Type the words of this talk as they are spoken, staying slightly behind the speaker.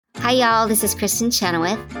Hi, y'all. This is Kristen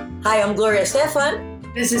Chenoweth. Hi, I'm Gloria Stefan.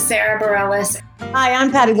 This is Sarah Bareilles. Hi,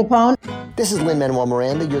 I'm Patty Lapone. This is Lin-Manuel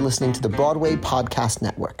Miranda. You're listening to the Broadway Podcast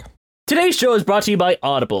Network. Today's show is brought to you by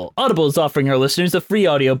Audible. Audible is offering our listeners a free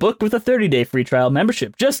audiobook with a 30-day free trial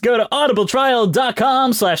membership. Just go to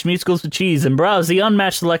audibletrial.com/musicalswithcheese and browse the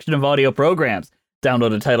unmatched selection of audio programs.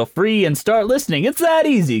 Download a title free and start listening. It's that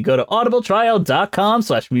easy. Go to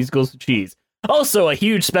audibletrial.com/musicalswithcheese. Also, a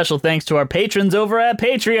huge special thanks to our patrons over at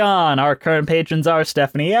Patreon. Our current patrons are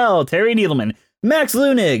Stephanie L., Terry Needleman, Max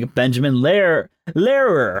Lunig, Benjamin Lehrer,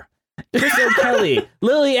 Chris O'Kelly,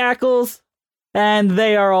 Lily Ackles, and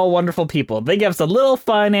they are all wonderful people. They give us a little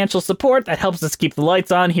financial support that helps us keep the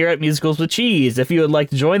lights on here at Musicals with Cheese. If you would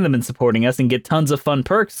like to join them in supporting us and get tons of fun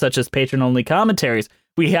perks, such as patron-only commentaries,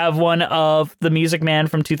 we have one of the Music Man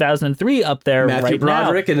from 2003 up there Matthew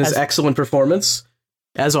Broderick and his excellent performance.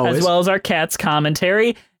 As always. As well as our Cats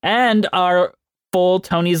commentary and our full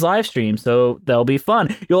Tony's live stream, so they'll be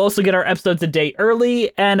fun. You'll also get our episodes a day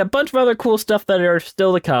early and a bunch of other cool stuff that are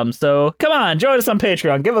still to come. So come on, join us on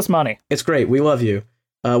Patreon. Give us money. It's great. We love you.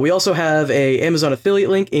 We also have a Amazon affiliate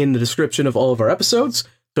link in the description of all of our episodes.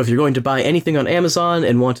 So if you're going to buy anything on Amazon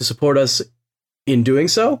and want to support us in doing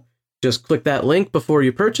so, just click that link before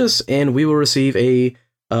you purchase, and we will receive a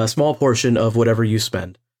small portion of whatever you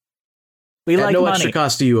spend. We At like no money. extra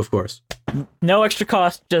cost to you, of course. No extra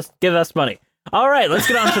cost. Just give us money. All right, let's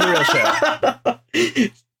get on to the real show.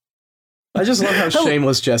 I just love how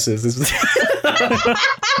shameless Jess is.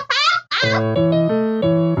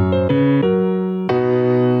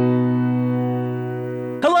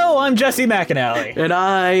 Hello, I'm Jesse McAnally. And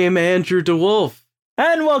I am Andrew DeWolf.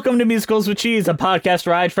 And welcome to Musicals with Cheese, a podcast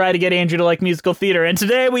where I try to get Andrew to like musical theater. And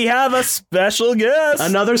today we have a special guest.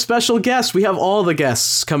 Another special guest. We have all the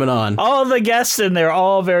guests coming on. All the guests, and they're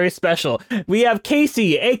all very special. We have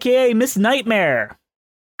Casey, a.k.a. Miss Nightmare.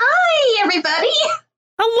 Hi, everybody.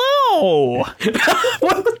 Hello.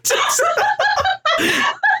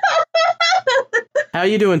 How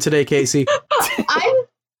you doing today, Casey? I'm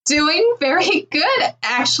doing very good.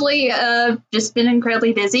 Actually, just been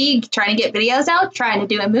incredibly busy trying to get videos out, trying to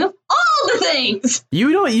do a move, all the things.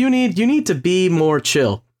 You know what you need? You need to be more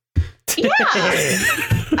chill. Yeah,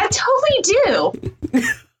 I totally do.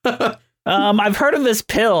 I've heard of this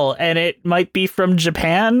pill, and it might be from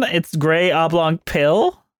Japan. It's gray oblong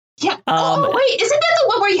pill. Yeah. Wait, isn't that the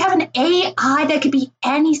one where you have an AI that could be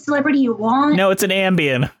any celebrity you want? No, it's an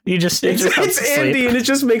Ambien. It's Andy, and it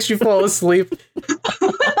just makes you fall asleep.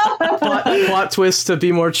 plot twist to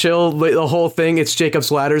be more chill. The whole thing, it's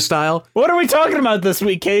Jacob's Ladder style. What are we talking about this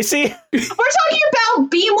week, Casey? We're talking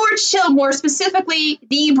about Be More Chill, more specifically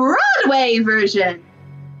the Broadway version.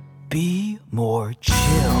 Be more chill.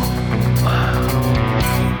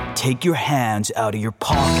 Take your hands out of your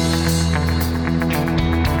pockets.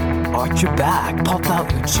 Arch your back, pop out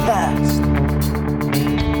your chest.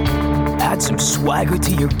 Add some swagger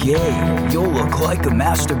to your gait. You'll look like a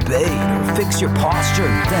masturbator. Fix your posture,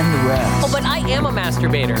 then the rest. Oh, but I am a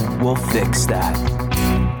masturbator. We'll fix that.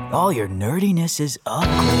 All your nerdiness is ugly.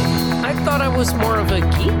 I thought I was more of a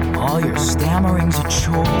geek. All your stammering's a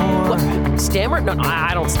chore. What? Stammer? No,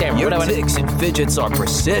 I don't stammer. Your What tics and fidgets are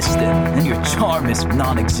persistent, and your charm is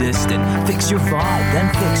non-existent. Fix your vibe, then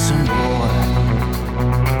fix some more.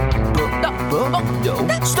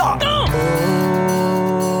 Stop! No.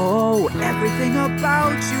 Oh, everything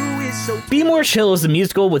about you is so... Be More Chill is a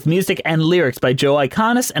musical with music and lyrics by Joe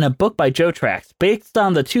Iconis and a book by Joe Trax, based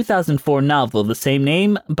on the 2004 novel of the same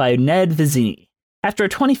name by Ned Vizzini. After a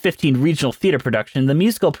 2015 regional theater production, the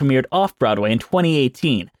musical premiered off-Broadway in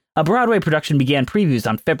 2018. A Broadway production began previews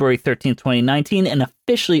on February 13, 2019, and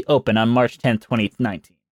officially opened on March 10,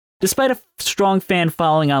 2019. Despite a strong fan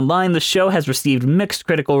following online, the show has received mixed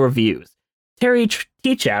critical reviews. Terry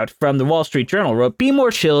Teachout from the Wall Street Journal wrote, Be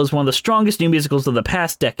More Chill is one of the strongest new musicals of the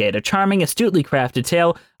past decade, a charming, astutely crafted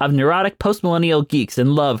tale of neurotic post-millennial geeks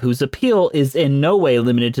in love whose appeal is in no way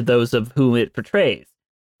limited to those of whom it portrays.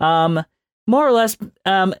 More or less,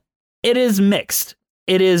 it is mixed.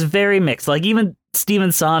 It is very mixed. Like, even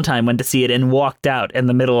Stephen Sondheim went to see it and walked out in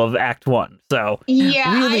the middle of Act 1. So,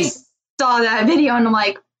 yeah, really... I saw that video and I'm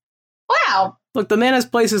like, wow. Look, the man has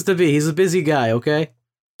places to be. He's a busy guy, okay?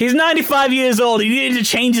 He's 95 years old. He needed to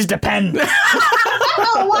change his pen.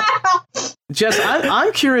 Oh, wow. Jess,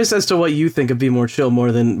 I'm curious as to what you think of Be More Chill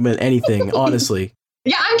more than anything, honestly.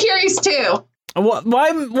 Yeah, I'm curious too.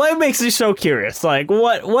 Why makes you so curious? Like,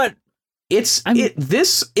 what?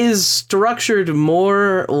 This is structured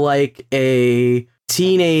more like a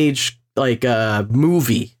teenage,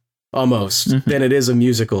 movie, almost, than it is a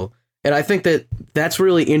musical. And I think that's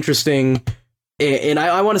really interesting. And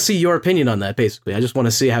I want to see your opinion on that, basically. I just want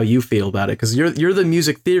to see how you feel about it, because you're the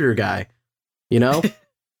music theater guy, you know?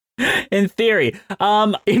 In theory.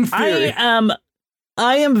 In theory.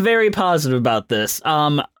 I am very positive about this.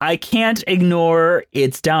 I can't ignore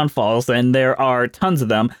its downfalls, and there are tons of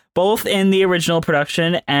them, both in the original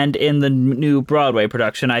production and in the new Broadway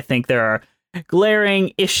production. I think there are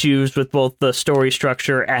glaring issues with both the story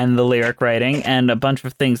structure and the lyric writing, and a bunch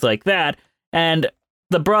of things like that. And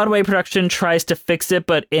the Broadway production tries to fix it,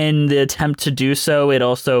 but in the attempt to do so, it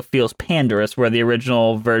also feels panderous, where the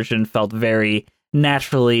original version felt very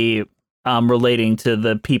naturally relating to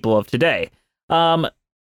the people of today.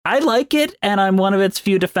 I like it, and I'm one of its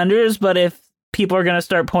few defenders, but if people are going to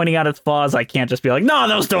start pointing out its flaws, I can't just be like, no,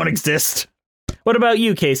 those don't exist. What about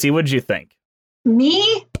you, Casey? What did you think?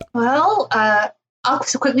 Me? Well, I'll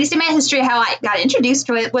quickly say my history. How I got introduced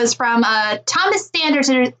to it was from Thomas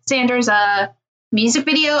Sanders' music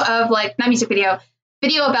video of, like, not music video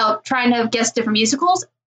about trying to guess different musicals.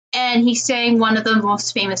 And he sang one of the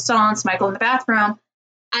most famous songs, Michael in the Bathroom.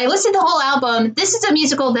 I listened to the whole album. This is a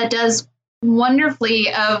musical that does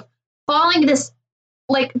wonderfully of following this,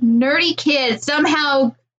 like, nerdy kid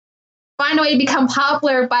somehow find a way to become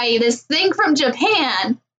popular by this thing from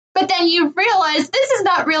Japan. But then you realize this is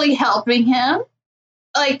not really helping him.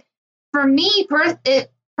 Like, for me,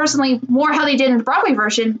 personally, more how they did in the Broadway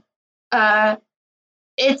version,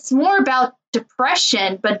 it's more about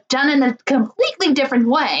depression, but done in a completely different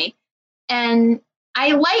way. And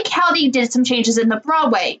I like how they did some changes in the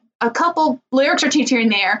Broadway. A couple lyrics are changed here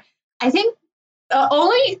and there. I think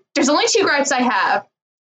there's only two gripes I have.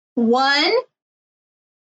 One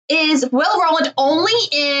is Will Roland only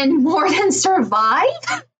in More Than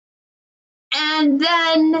Survive? And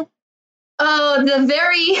then the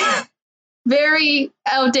very, very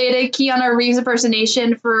outdated Keanu Reeves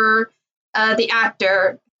impersonation for the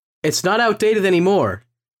actor. It's not outdated anymore.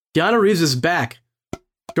 Keanu Reeves is back.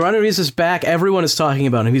 Keanu Reeves is back. Everyone is talking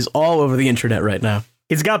about him. He's all over the internet right now.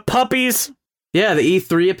 He's got puppies. Yeah, the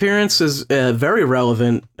E3 appearance is very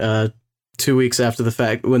relevant 2 weeks after the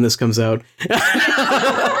fact when this comes out.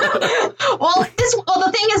 Well,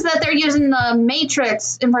 the thing is that they're using the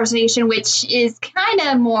Matrix impersonation, which is kind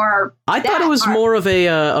of more... I thought it was more of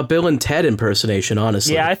a Bill and Ted impersonation,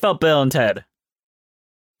 honestly. Yeah, I felt Bill and Ted.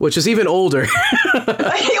 Which is even older. Which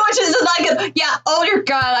is like, oh dear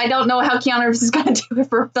God, I don't know how Keanu Reeves is going to do it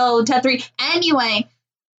for Bill and Ted 3. Anyway,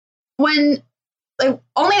 when... like,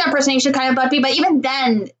 only that impersonation kind of bugged me, but even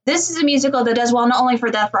then, this is a musical that does well not only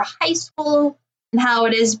for high school and how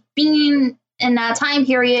it is being in that time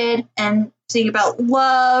period and seeing about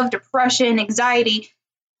love, depression, anxiety.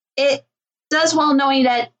 It does well knowing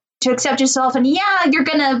that to accept yourself, and you're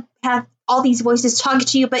gonna have all these voices talking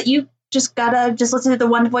to you, but you just gotta listen to the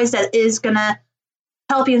one voice that is gonna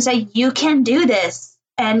help you and say you can do this,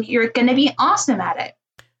 and you're gonna be awesome at it.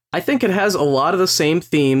 I think it has a lot of the same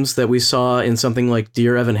themes that we saw in something like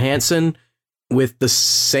Dear Evan Hansen, with the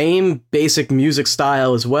same basic music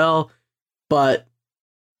style as well, but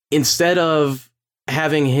instead of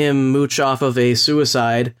having him mooch off of a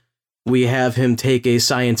suicide, we have him take a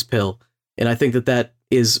science pill. And I think that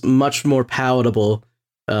is much more palatable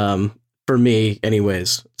for me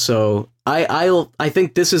anyways. So I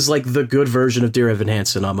think this is like the good version of Dear Evan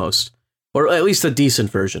Hansen almost, or at least a decent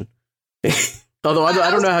version. Although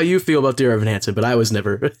I don't know how you feel about Dear Evan Hansen, but I was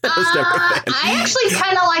never a fan. I actually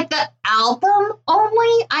kind of like the album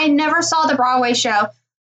only. I never saw the Broadway show.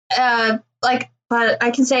 But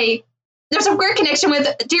I can say there's a weird connection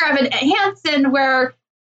with Dear Evan Hansen, where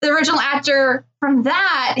the original actor from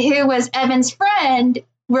that, who was Evan's friend,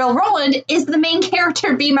 Will Roland, is the main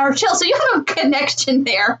character, B. Marchill. So you have a connection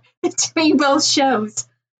there between both shows.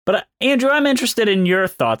 But Andrew, I'm interested in your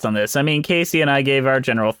thoughts on this. I mean, Casey and I gave our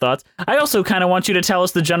general thoughts. I also kind of want you to tell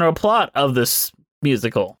us the general plot of this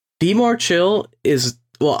musical. Be More Chill is,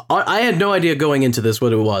 well, I had no idea going into this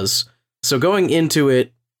what it was. So going into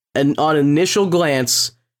it, and on initial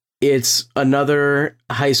glance, it's another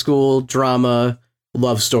high school drama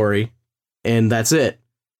love story, and that's it.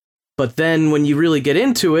 But then when you really get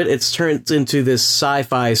into it, it's turned into this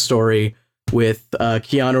sci-fi story with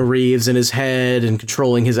Keanu Reeves in his head and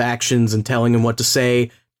controlling his actions and telling him what to say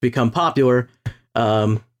to become popular,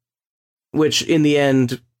 which in the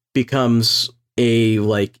end becomes a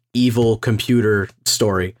like evil computer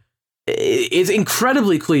story. It's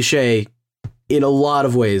incredibly cliche in a lot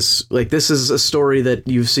of ways. Like, this is a story that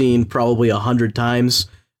you've seen probably 100 times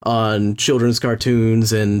on children's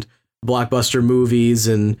cartoons and blockbuster movies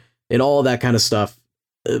and all that kind of stuff.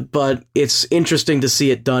 But it's interesting to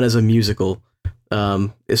see it done as a musical,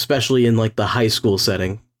 especially in like the high school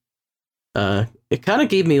setting. It kind of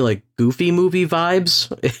gave me like Goofy movie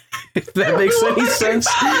vibes, if that makes any sense.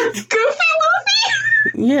 Goofy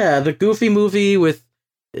movie? Yeah, the Goofy movie with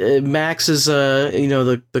Max is,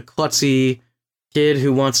 the klutzy kid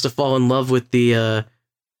who wants to fall in love with the,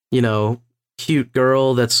 cute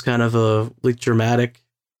girl that's kind of like dramatic.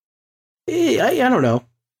 I don't know.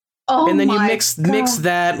 Oh, and then you mix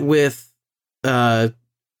that with, I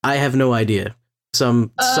have no idea,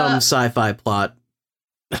 some sci-fi plot.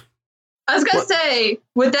 I was gonna say,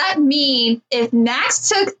 would that mean if Max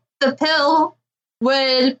took the pill,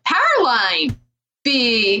 would Powerline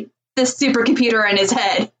be the supercomputer in his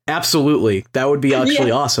head? Absolutely, that would be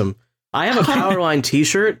actually awesome. I have a Powerline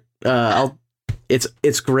T-shirt.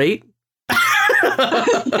 It's great.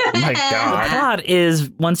 Oh my god! The plot is,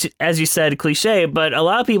 as you said, cliche, but a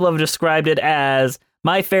lot of people have described it as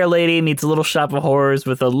My Fair Lady meets a Little Shop of Horrors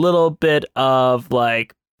with a little bit of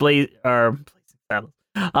like Blazing Saddles,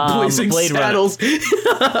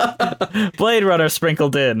 Blade Runner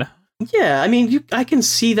sprinkled in. Yeah, I mean, I can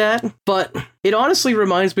see that, but it honestly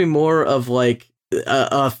reminds me more of like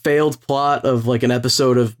a failed plot of like an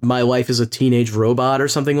episode of My Life as a Teenage Robot or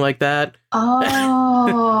something like that.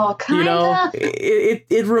 Oh, kind of.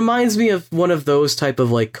 It reminds me of one of those type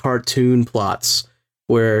of like cartoon plots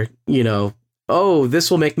where, oh,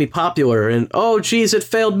 this will make me popular, and oh, geez, it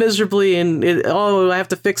failed miserably, and I have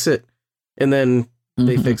to fix it, and then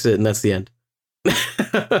they fix it, and that's the end.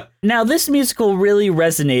 Now, this musical really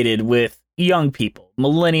resonated with young people,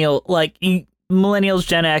 millennials,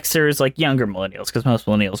 Gen Xers, like younger millennials, because most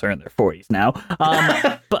millennials are in their 40s now.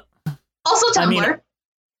 But also Tumblr.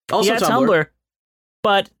 Tumblr.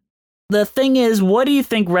 But the thing is, what do you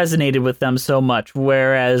think resonated with them so much?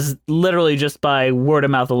 Whereas literally just by word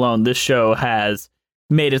of mouth alone, this show has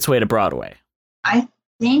made its way to Broadway. I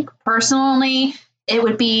think personally, it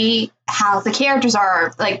would be how the characters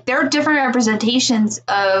are. Like, they're different representations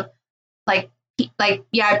of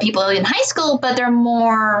people in high school, but they're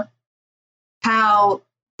more how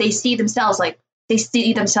they see themselves. Like, they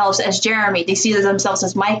see themselves as Jeremy, they see themselves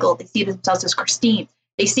as Michael, they see themselves as Christine.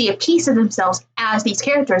 They see a piece of themselves as these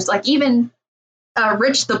characters. Like, even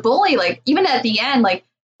Rich the bully, like, even at the end, like,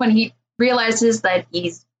 when he realizes that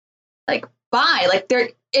he's, like, bi, like,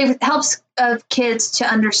 it helps kids to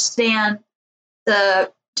understand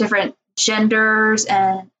the different genders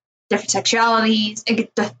and different sexualities and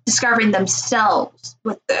discovering themselves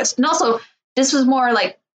with this. And also, this was more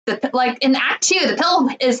like in Act 2, the pill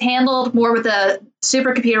is handled more with a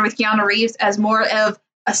supercomputer with Keanu Reeves as more of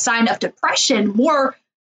a sign of depression, more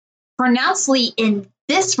pronouncedly in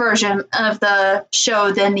this version of the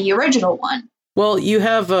show than the original one. Well, you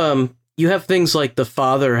have things like the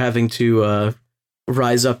father having to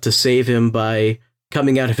rise up to save him by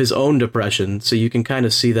coming out of his own depression, so you can kind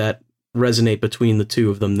of see that resonate between the two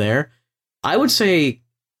of them there. I would say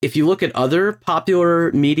if you look at other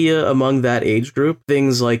popular media among that age group,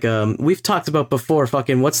 things like we've talked about before,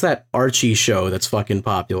 what's that Archie show that's fucking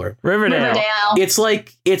popular? Riverdale. It's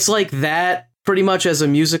like that pretty much as a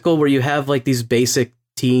musical where you have like these basic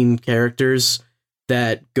teen characters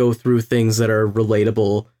that go through things that are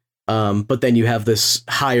relatable, but then you have this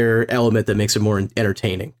higher element that makes it more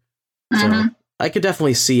entertaining. So I could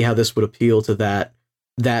definitely see how this would appeal to that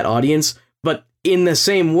audience, but in the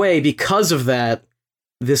same way, because of that,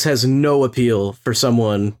 this has no appeal for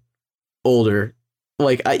someone older.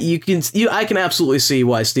 Like, I can absolutely see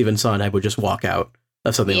why Stephen Sondheim would just walk out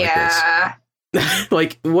of something like this.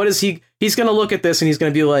 Like, what is he's gonna look at this and he's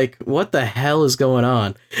gonna be like, what the hell is going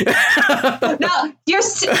on? No,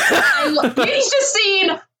 he's just seen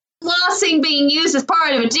flossing being used as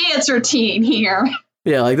part of a dance routine here.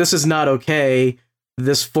 Yeah, like, this is not okay.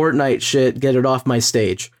 This Fortnite shit, get it off my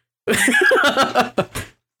stage.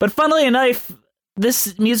 But funnily enough,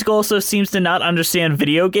 this musical also seems to not understand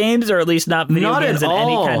video games, or at least not video games in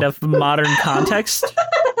any kind of modern context.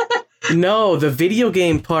 No, the video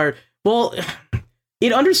game part, well,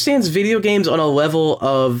 it understands video games on a level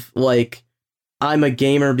of, like, I'm a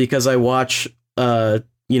gamer because I watch, some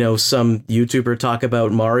YouTuber talk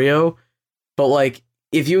about Mario. But, like,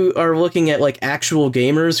 if you are looking at, like, actual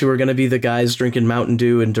gamers who are going to be the guys drinking Mountain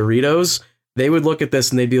Dew and Doritos, they would look at this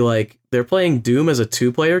and they'd be like, they're playing Doom as a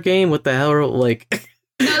 2-player game? What the hell? Like,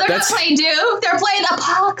 no, they're not playing Doom. They're playing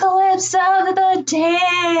Apocalypse of the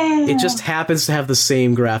Dead. It just happens to have the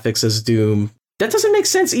same graphics as Doom. That doesn't make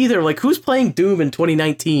sense either. Like, who's playing Doom in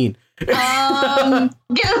 2019? Given the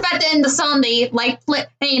fact that in the song they like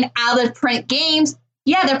playing out-of-print games,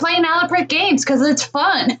 yeah, they're playing out-of-print games because it's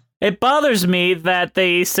fun. It bothers me that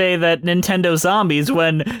they say that Nintendo zombies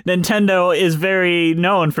when Nintendo is very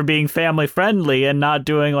known for being family friendly and not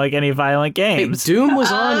doing like any violent Hey, games. Doom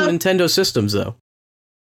was on Nintendo systems, though.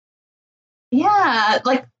 Yeah,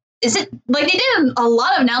 like, is it like they did a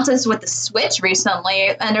lot of announcements with the Switch recently,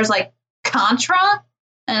 and there's like Contra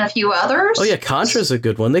and a few others. Oh yeah, Contra's a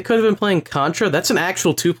good one. They could have been playing Contra. That's an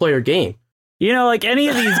actual 2-player game. You know, like any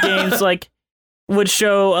of these games, like would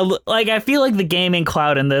show like I feel like the gaming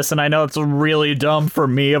cloud in this, and I know it's really dumb for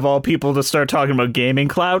me of all people to start talking about gaming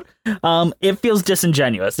cloud. It feels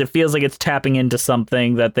disingenuous. It feels like it's tapping into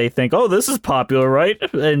something that they think, oh, this is popular, right?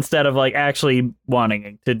 Instead of like actually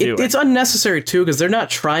wanting to do it. It's unnecessary too because they're not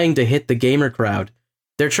trying to hit the gamer crowd.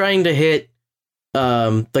 They're trying to hit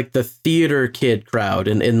like the theater kid crowd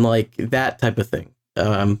and like that type of thing.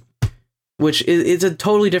 Which is a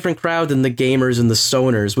totally different crowd than the gamers and the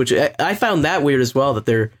stoners, which I found that weird as well, that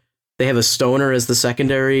they have a stoner as the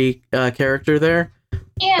secondary character there.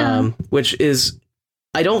 Yeah. Which is,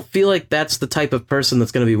 I don't feel like that's the type of person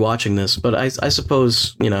that's going to be watching this, but I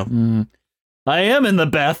suppose, you know. I am in the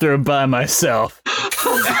bathroom by myself.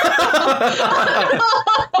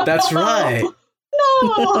 That's right.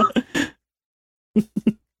 No.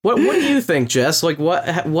 What do you think, Jess? Like,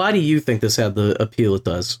 why do you think this had the appeal it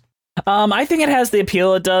does? I think it has the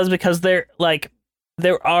appeal it does because there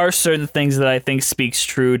are certain things that I think speaks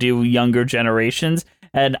true to younger generations,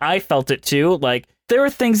 and I felt it too. Like there are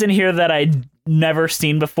things in here that I'd never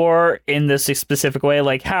seen before in this specific way,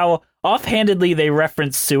 like how offhandedly they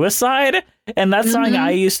reference suicide, and that's something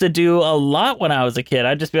I used to do a lot when I was a kid.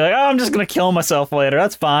 I'd just be like, oh, I'm just gonna kill myself later.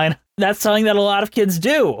 That's fine. That's something that a lot of kids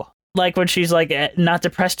do. Like when she's like, not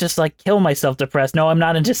depressed, just like kill myself depressed. No, I'm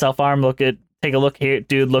not into self-harm. Take a look here,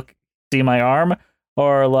 dude. Look. See my arm,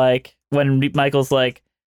 or like when Michael's like,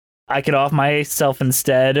 I could off myself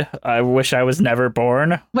instead. I wish I was never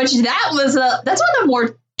born. Which that's one of the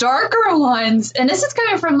more darker ones, and this is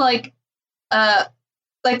coming from like the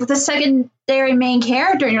secondary main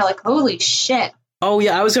character, and you're like, holy shit. Oh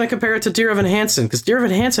yeah, I was gonna compare it to Dear Evan Hansen because Dear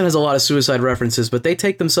Evan Hansen has a lot of suicide references, but they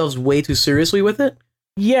take themselves way too seriously with it.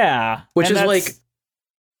 Yeah, which is like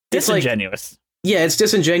disingenuous. Yeah, it's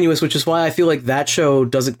disingenuous, which is why I feel like that show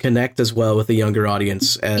doesn't connect as well with the younger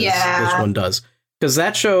audience as this one does. Because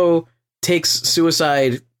that show takes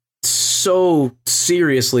suicide so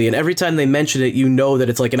seriously, and every time they mention it, you know that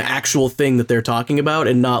it's like an actual thing that they're talking about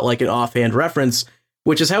and not like an offhand reference,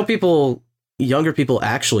 which is how younger people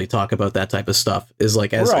actually talk about that type of stuff, is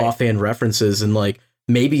like as offhand references, and like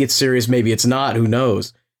maybe it's serious, maybe it's not, who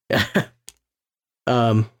knows.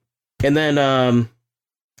 And then,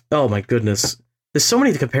 oh my goodness. There's so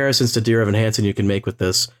many comparisons to Dear Evan Hansen you can make with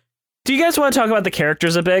this. Do you guys want to talk about the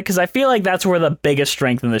characters a bit? Because I feel like that's where the biggest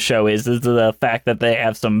strength in the show is the fact that they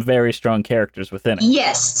have some very strong characters within it.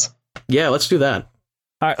 Yes. Yeah, let's do that.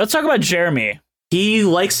 All right, let's talk about Jeremy. He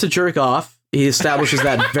likes to jerk off. He establishes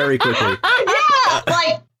that very quickly. Yeah,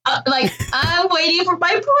 like I'm waiting for my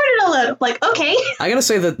porn to load. Like, okay. I gotta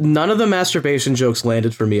say that none of the masturbation jokes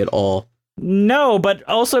landed for me at all. No, but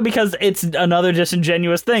also because it's another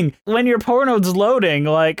disingenuous thing. When your porno's loading,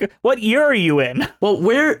 like, what year are you in? Well,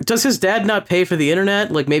 where does his dad not pay for the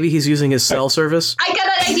internet? Like, maybe he's using his cell service? I got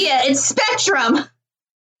an idea. It's Spectrum.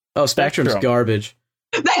 Oh, Spectrum's garbage.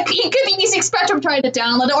 That he could be using Spectrum trying to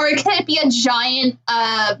download it, or it could be a giant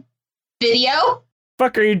video.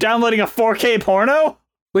 Fuck, are you downloading a 4K porno?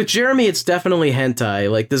 With Jeremy, it's definitely hentai.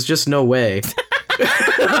 Like, there's just no way.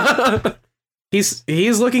 He's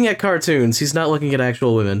looking at cartoons. He's not looking at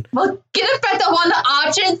actual women. Well, get in fact that one of the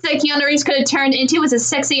options that Keanu Reeves could have turned into was a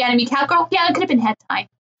sexy anime cowgirl. Yeah, it could have been hentai.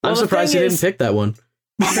 I'm surprised he didn't pick that one.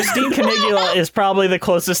 Christine Canigula is probably the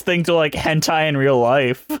closest thing to like hentai in real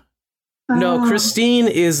life. No, Christine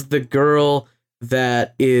is the girl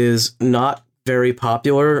that is not very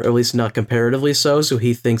popular, or at least not comparatively so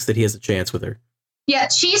he thinks that he has a chance with her. Yeah,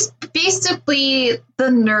 she's basically the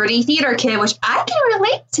nerdy theater kid, which I can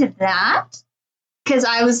relate to that. Because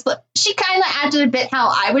she kind of acted a bit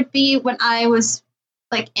how I would be when I was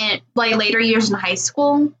like in like later years in high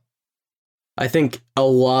school. I think a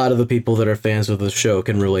lot of the people that are fans of the show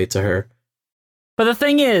can relate to her. But the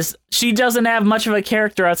thing is, she doesn't have much of a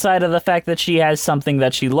character outside of the fact that she has something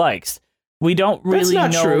that she likes. We don't really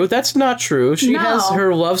know. That's not true. She has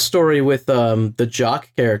her love story with the jock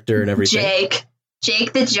character and everything.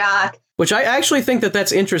 Jake the jock. Which I actually think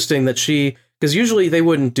that's interesting that because usually they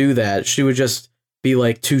wouldn't do that. She would just be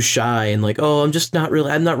like too shy and like, oh,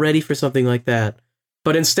 I'm not ready for something like that.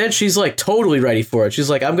 But instead she's like totally ready for it. She's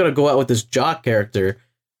like, I'm going to go out with this jock character.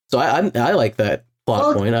 So I like that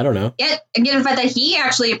plot point. I don't know. Yeah, again, the fact that he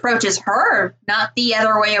actually approaches her, not the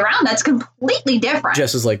other way around, that's completely different.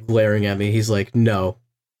 Jess is like glaring at me. He's like, no.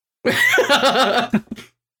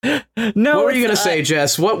 No, what were you gonna say,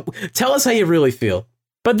 Jess? Tell us how you really feel.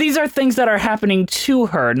 But these are things that are happening to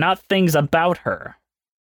her, not things about her.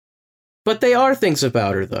 But they are things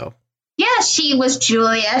about her, though. Yeah, she was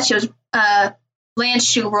Juliet. She was Blanche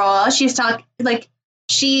Shuroa. She's talking like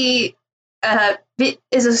she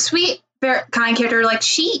is a sweet, very kind character. Like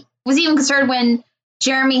she was even concerned when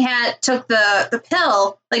Jeremy took the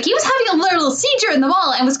pill. Like he was having a little seizure in the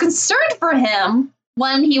mall and was concerned for him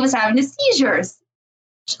when he was having his seizures.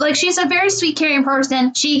 Like she's a very sweet, caring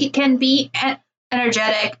person. She can be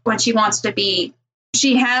energetic when she wants to be.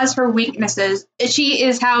 She has her weaknesses. She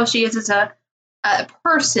is how she is as a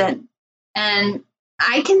person. And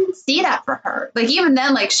I can see that for her. Like even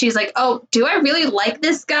then, like she's like, oh, do I really like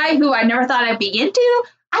this guy who I never thought I'd be into?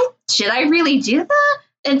 Should I really do that?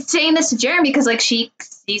 And saying this to Jeremy because like she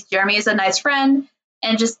sees Jeremy as a nice friend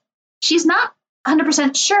and just she's not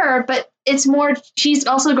 100% sure, but it's more she's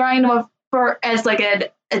also growing up as like an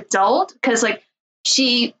adult because like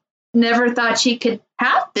she never thought she could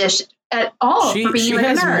have this at all. She like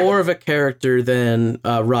has a nerd. more of a character than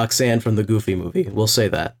Roxanne from the Goofy movie. We'll say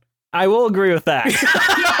that. I will agree with that.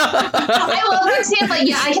 I love Roxanne, but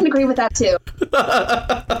yeah, I can agree with that too.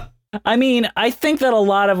 I mean, I think that a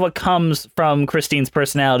lot of what comes from Christine's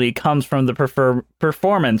personality comes from the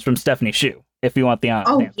performance from Stephanie Hsu, if you want the honest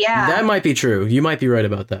answer. Yeah. That might be true. You might be right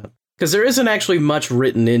about that. Because there isn't actually much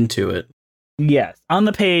written into it. Yes. On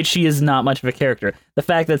the page, she is not much of a character. The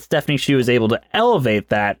fact that Stephanie Hsu is able to elevate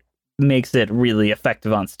that makes it really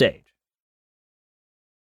effective on stage.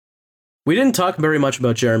 We didn't talk very much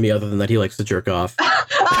about Jeremy other than that he likes to jerk off.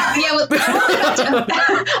 Yeah, well, okay, let me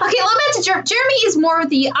back to Jeremy. Jeremy is more of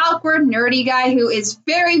the awkward, nerdy guy who is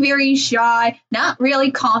very, very shy, not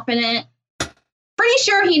really confident. Pretty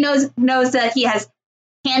sure he knows that he has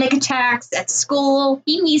panic attacks at school.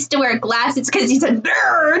 He needs to wear glasses because he's a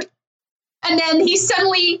nerd. And then he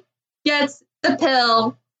suddenly gets the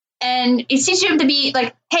pill, and it teaches him to be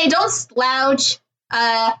like, hey, don't slouch.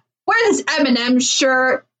 Wear this M&M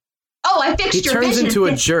shirt. Oh, I fixed your vision. He turns into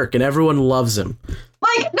a jerk, and everyone loves him.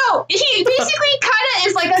 Like, no, he basically kind of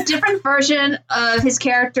is like a different version of his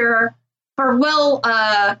character. For Will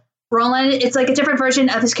Roland, it's like a different version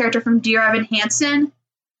of his character from Dear Evan Hansen.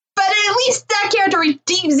 But at least that character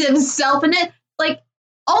redeems himself in it. Like,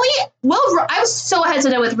 I was so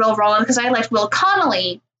hesitant with Will Roland because I liked Will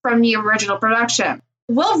Connolly from the original production.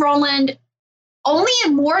 Will Roland, only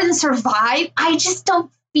in More Than Survive, I just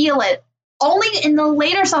don't feel it. Only in the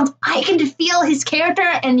later songs, I can feel his character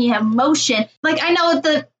and the emotion. Like, I know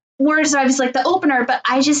the More Than Survive is like the opener, but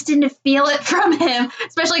I just didn't feel it from him.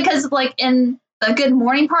 Especially because, like, in the Good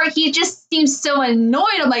Morning part, he just seems so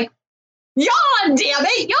annoyed. I'm like, yawn, damn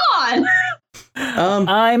it, yawn!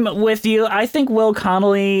 I'm with you. I think Will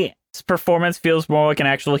Connolly's performance feels more like an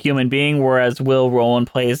actual human being, whereas Will Roland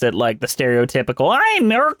plays it like the stereotypical I'm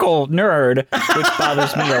miracle nerd, which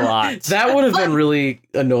bothers me a lot. That would have been really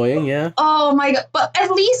annoying, yeah. Oh my god. But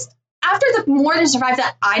at least after the More Than Survive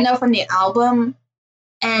that I know from the album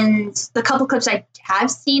and the couple clips I have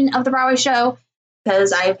seen of the Broadway show,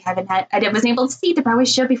 because I wasn't able to see the Broadway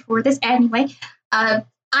show before this anyway,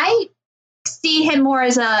 I see him more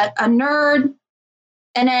as a nerd,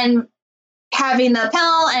 and then having the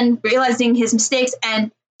pill and realizing his mistakes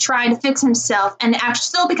and trying to fix himself and actually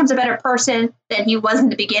still becomes a better person than he was in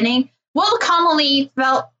the beginning. Will Connolly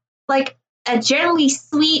felt like a generally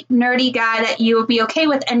sweet, nerdy guy that you would be okay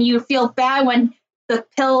with, and you feel bad when the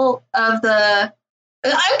pill of the...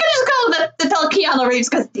 I'm going to just call it the pill Keanu Reeves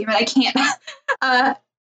because, damn it, I can't.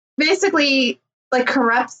 Basically, like,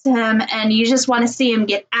 corrupts him, and you just want to see him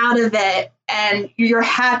get out of it, and you're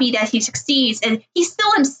happy that he succeeds, and he's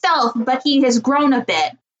still himself, but he has grown a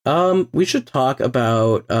bit. We should talk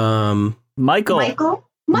about Michael.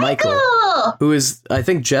 Michael! Who is, I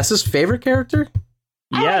think, Jess's favorite character?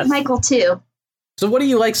 I Yes. like Michael, too. So what do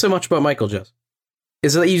you like so much about Michael, Jess?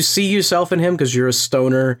 Is it that you see yourself in him because you're a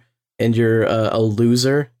stoner and you're a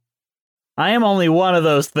loser? I am only one of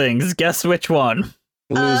those things. Guess which one?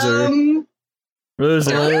 Loser.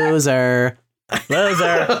 Loser.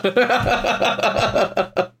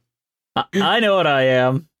 I know what I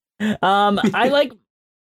am. I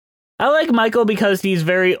like Michael because he's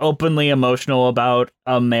very openly emotional about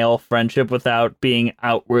a male friendship without being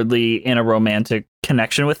outwardly in a romantic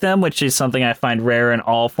connection with them, which is something I find rare in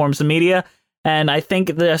all forms of media. And I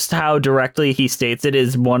think just how directly he states it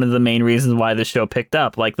is one of the main reasons why the show picked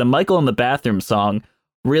up. Like, the Michael in the Bathroom song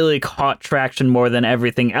really caught traction more than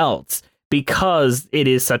everything else because it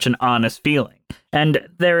is such an honest feeling. And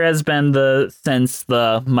there has been since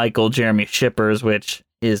the Michael Jeremy shippers, which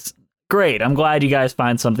is great. I'm glad you guys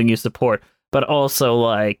find something you support, but also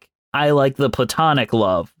like I like the platonic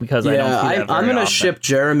love because I don't see that very I'm gonna often. ship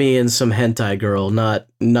Jeremy and some hentai girl, not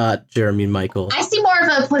Jeremy and Michael. I see more of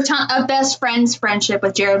a best friends friendship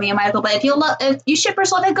with Jeremy and Michael, but if you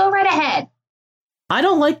shippers love it, go right ahead. I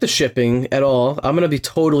don't like the shipping at all. I'm gonna be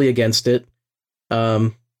totally against it.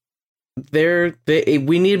 We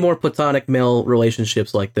need more platonic male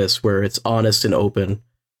relationships like this where it's honest and open.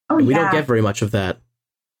 Oh, And we don't get very much of that.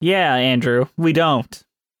 Yeah, Andrew, we don't.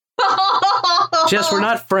 Jess, we're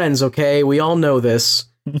not friends, okay? We all know this.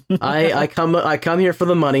 I come here for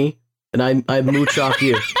the money, and I mooch off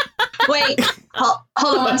you. Wait, hold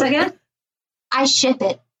on 1 second. I ship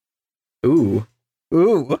it. Ooh.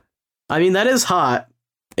 I mean, that is hot,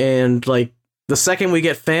 and like the second we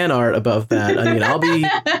get fan art above that, I mean, I'll be.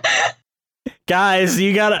 Guys,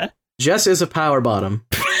 you gotta. Jess is a power bottom.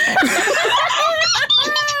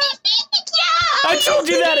 I told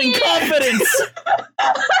you that in confidence.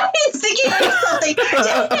 I'm thinking of something.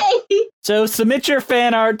 So submit your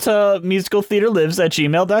fan art to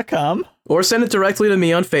musicaltheaterlives@gmail.com. Or send it directly to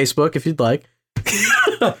me on Facebook if you'd like.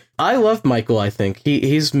 I love Michael, I think.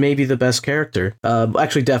 He's maybe the best character.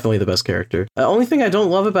 Actually, definitely the best character. The only thing I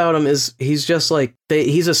don't love about him is he's just like,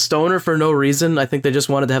 he's a stoner for no reason. I think they just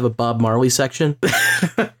wanted to have a Bob Marley section.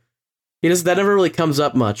 That never really comes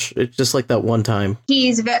up much. It's just like that one time.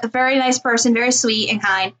 He's a very nice person, very sweet and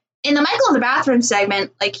kind. In the Michael in the bathroom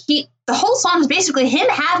segment, the whole song is basically him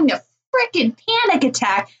having a freaking panic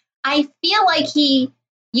attack. I feel like he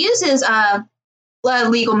uses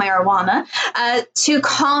legal marijuana to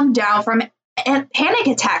calm down from panic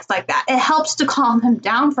attacks like that. It helps to calm him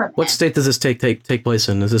down from What state does this take place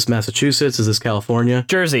in? Is this Massachusetts? Is this California?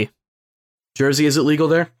 Jersey. Jersey, is it legal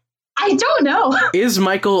there? I don't know. Is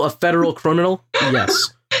Michael a federal criminal?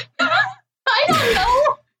 Yes. I don't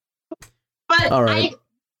know. But All right.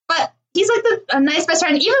 but he's like a nice best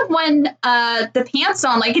friend. Even when the pants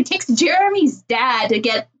on, it takes Jeremy's dad to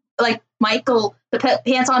get Michael the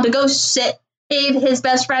pants on to go save his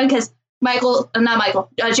best friend because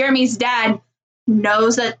Jeremy's dad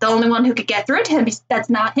knows that the only one who could get through to him, that's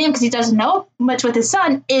not him because he doesn't know much with his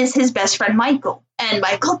son, is his best friend Michael. And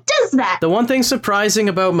Michael does that. The one thing surprising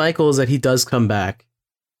about Michael is that he does come back,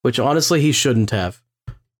 which honestly he shouldn't have.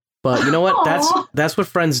 But you know what? That's what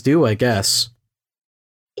friends do, I guess.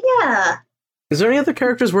 Yeah. Is there any other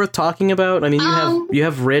characters worth talking about? I mean, you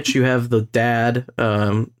have Rich, you have the dad.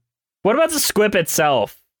 What about the Squip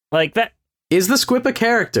itself? That. Is the Squip a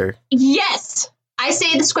character? Yes. I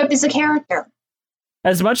say the Squip is a character.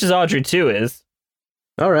 As much as Audrey 2 is.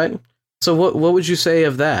 All right. So what would you say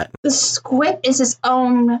of that? The Squip is his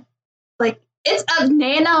own,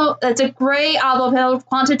 it's a gray envelope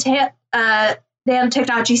quantum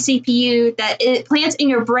nanotechnology CPU that it plants in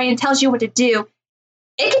your brain, tells you what to do.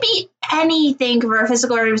 It could be anything for a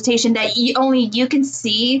physical representation that only you can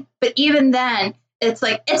see, but even then, it's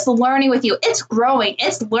it's learning with you. It's growing.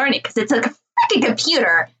 It's learning because it's a freaking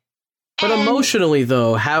computer. But emotionally,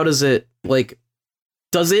 though, how does it,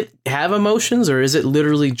 does it have emotions, or is it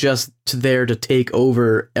literally just there to take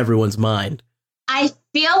over everyone's mind? I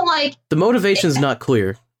feel like the motivation's not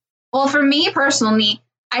clear. Well, for me personally,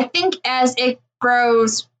 I think as it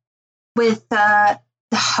grows with the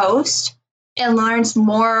host, it learns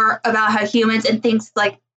more about how humans and things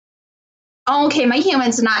oh, okay, my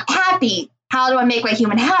human's not happy. How do I make my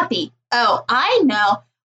human happy? Oh, I know.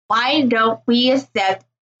 Why don't we accept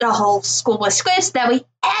the whole school with scripts that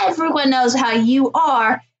everyone knows how you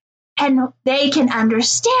are and they can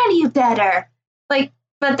understand you better.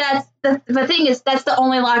 But that's the thing is that's the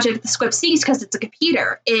only logic the script sees because it's a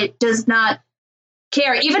computer. It does not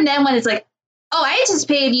care. Even then when it's oh, I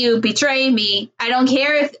anticipated you betraying me. I don't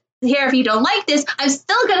care if you don't like this. I'm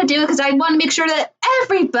still going to do it because I want to make sure that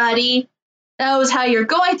everybody knows how you're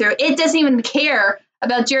going through. It doesn't even care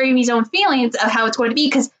about Jeremy's own feelings of how it's going to be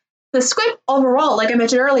because the script overall, like I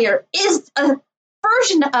mentioned earlier, is a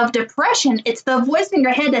version of depression. It's the voice in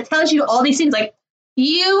your head that tells you all these things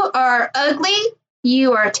you are ugly,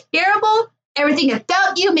 you are terrible, everything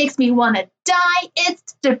about you makes me want to die.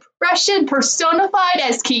 It's depression personified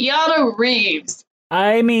as Keanu Reeves.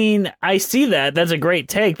 I mean, I see that. That's a great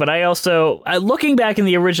take, but I also, looking back in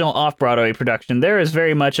the original off-Broadway production, there is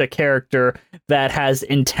very much a character that has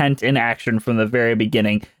intent in action from the very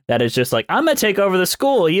beginning. That is just I'm going to take over the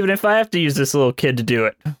school, even if I have to use this little kid to do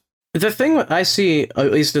it. The thing I see,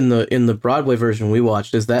 at least in the Broadway version we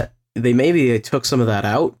watched, is that they took some of that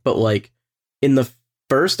out, but in the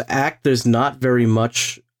first act, there's not very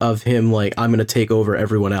much of him I'm going to take over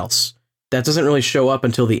everyone else. That doesn't really show up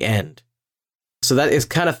until the end. So that is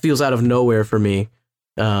kind of feels out of nowhere for me.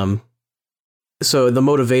 So the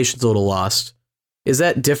motivation's a little lost. Is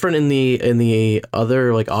that different in the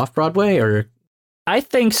other like off-Broadway or? I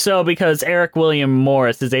think so, because Eric William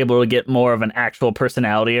Morris is able to get more of an actual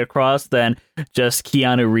personality across than just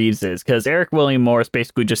Keanu Reeves is. Because Eric William Morris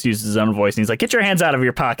basically just uses his own voice, and he's like, "Get your hands out of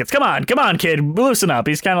your pockets! Come on, kid, loosen up."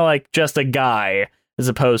 He's kind of like just a guy, as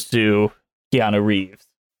opposed to Keanu Reeves.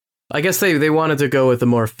 I guess they wanted to go with a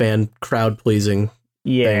more fan crowd pleasing.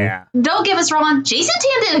 Yeah. Don't get us wrong, Jason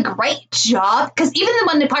Tan did a great job, because even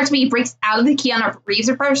when the parts where he breaks out of the Keanu Reeves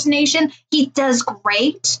impersonation, he does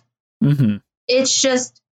great. Mm-hmm. It's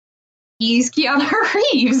just, he's Keanu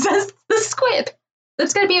Reeves. That's the squib.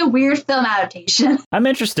 That's going to be a weird film adaptation. I'm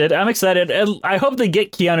interested. I'm excited. And I hope they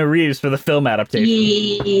get Keanu Reeves for the film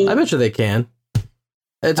adaptation. Yeah. I bet you they can.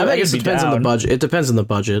 I guess it depends on the budget. It depends on the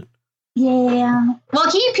budget. Yeah. Well,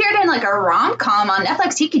 he appeared in like a rom-com on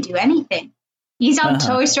Netflix. He could do anything. He's on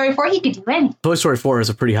Toy Story 4. He could do anything. Toy Story 4 is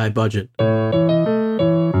a pretty high budget.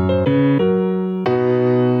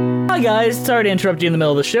 Hi guys, sorry to interrupt you in the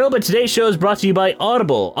middle of the show, but today's show is brought to you by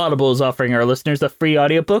Audible. Audible is offering our listeners a free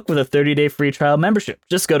audiobook with a 30-day free trial membership.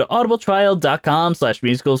 Just go to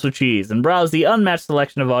audibletrial.com/musicalswithcheese and browse the unmatched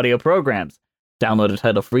selection of audio programs. Download a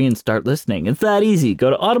title free and start listening. It's that easy. Go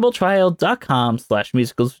to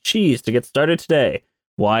audibletrial.com/musicalswithcheese to get started today.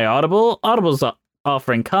 Why Audible? Audible's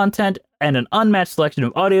offering content and an unmatched selection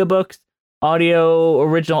of audiobooks,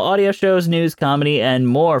 original audio shows, news, comedy, and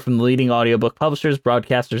more from the leading audiobook publishers,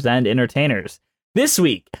 broadcasters, and entertainers. This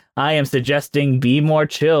week, I am suggesting Be More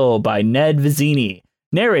Chill by Ned Vizzini,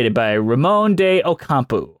 narrated by Ramon de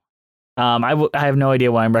Ocampo. I have no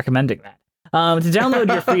idea why I'm recommending that. To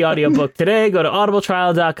download your free audiobook today, go to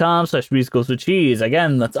audibletrial.com/musicalswithcheese.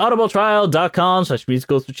 Again, that's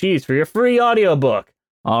audibletrial.com/musicalswithcheese for your free audiobook.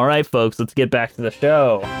 All right, folks, let's get back to the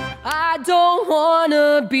show. I don't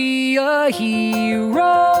wanna be a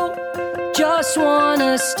hero, just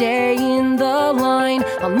wanna stay in the line.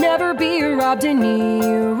 I'll never be Rob De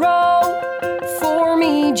Niro. For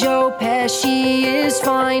me, Joe Pesci is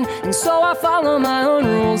fine, and so I follow my own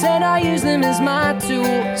rules, and I use them as my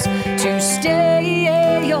tools to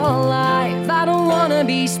stay alive. I don't wanna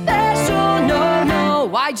be special,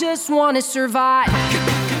 no, I just wanna survive.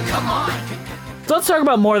 Come on. So let's talk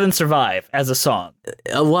about More Than Survive as a song.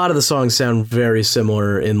 A lot of the songs sound very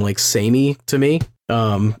similar in like samey to me,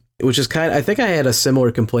 which is I think I had a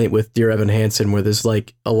similar complaint with Dear Evan Hansen, where there's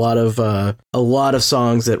like a lot of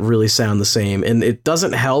songs that really sound the same, and it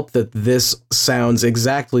doesn't help that this sounds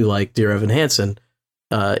exactly like Dear Evan Hansen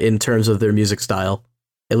in terms of their music style,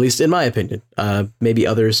 at least in my opinion. Maybe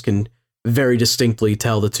others can very distinctly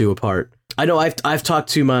tell the two apart. I know I've talked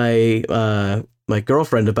to my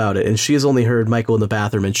girlfriend about it, and she has only heard Michael in the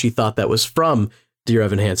Bathroom, and she thought that was from Dear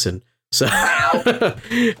Evan Hansen. So, Wow.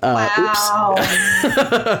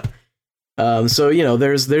 Oops. So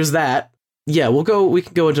there's that. Yeah, we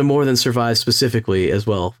can go into More Than Survive specifically as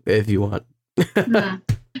well if you want.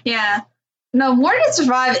 Yeah. No, More Than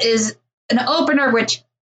Survive is an opener, which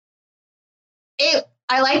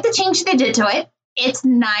I like the change they did to it. It's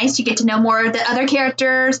nice. You get to know more of the other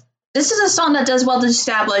characters. This is a song that does well to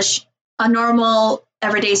establish a normal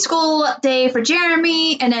everyday school day for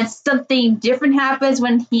Jeremy, and then something different happens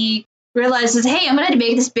when he realizes, hey, I'm going to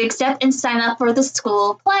make this big step and sign up for the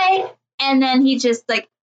school play. And then he just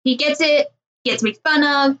he gets it, gets made fun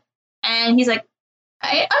of, and he's like,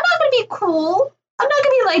 I'm not going to be cool. I'm not going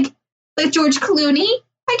to be like George Clooney.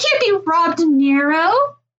 I can't be Rob De Niro.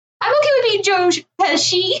 I'm okay with being Joe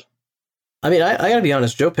Pesci. I mean, I gotta be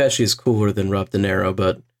honest, Joe Pesci is cooler than Rob De Niro,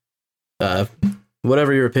 but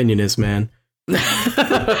whatever your opinion is, man.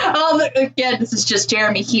 Again, this is just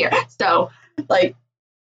Jeremy here. So, but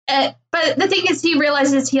the thing is, he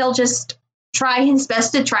realizes he'll just try his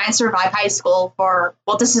best to try and survive high school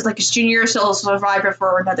this is like his junior year, so he'll survive it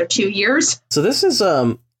for another 2 years. So this is,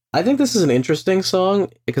 I think this is an interesting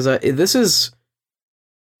song, because I'm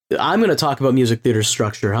going to talk about music theater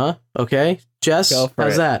structure, huh? Okay, Jess,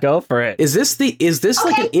 how's that? Go for it. Is this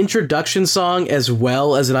like an introduction song as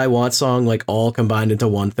well as an I Want song, like all combined into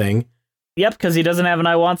one thing? Yep, because he doesn't have an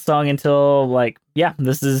I Want song until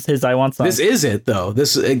this is his I Want song. This is it though.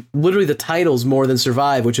 This literally the title's More Than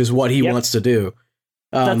Survive, which is what he wants to do.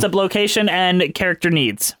 Sets up location and character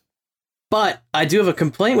needs. But I do have a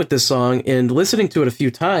complaint with this song, and listening to it a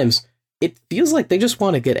few times, it feels like they just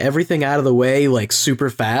want to get everything out of the way like super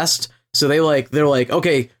fast. So they're like,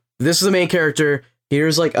 okay, this is the main character.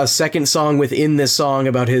 Here's like a second song within this song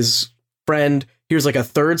about his friend. Here's like a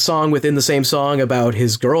third song within the same song about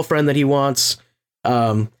his girlfriend that he wants.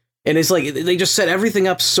 And it's like they just set everything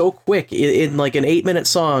up so quick in like an 8-minute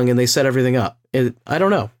song, and they set everything up. I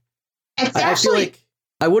don't know. I feel like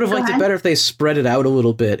I would have liked it better if they spread it out a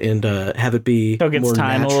little bit and have it be Took its more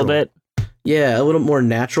time natural. a little bit. Yeah, a little more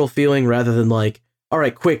natural feeling rather than like, all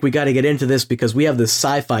right, quick, we got to get into this because we have this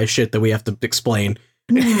sci-fi shit that we have to explain.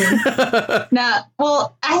 No,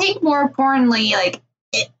 well, I think more importantly, like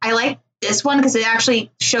I like this one because it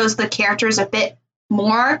actually shows the characters a bit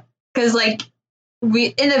more. Because like we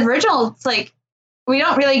in the original, it's like we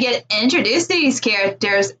don't really get introduced to these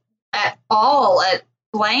characters at all at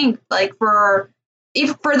length. Like for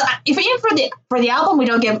the album, we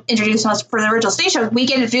don't get introduced to us for the original stage show. We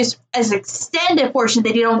get introduced as an extended portion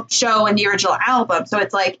that they don't show in the original album. So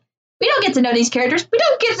it's like we don't get to know these characters. We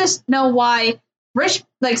don't get to know why Rich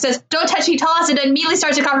like says, "Don't touch me, toss," and then immediately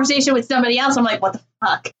starts a conversation with somebody else. I'm like, what the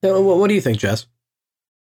fuck? What do you think, Jess?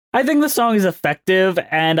 I think the song is effective,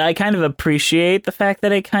 and I kind of appreciate the fact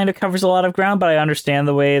that it kind of covers a lot of ground, but I understand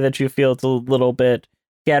the way that you feel it's a little bit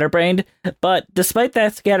scatterbrained. But despite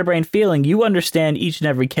that scatterbrained feeling, you understand each and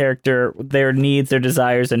every character, their needs, their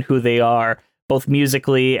desires, and who they are, both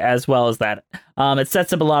musically as well as that. It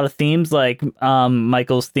sets up a lot of themes, like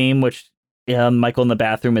Michael's theme, which Michael in the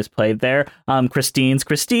bathroom is played there. Christine's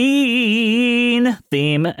Christine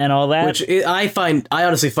theme and all that. Which I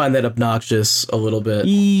honestly find that obnoxious a little bit.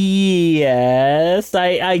 Yes,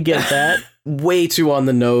 I get that. Way too on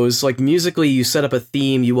the nose. Like musically, you set up a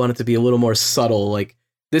theme, you want it to be a little more subtle. Like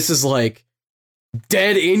this is like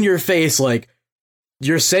dead in your face. Like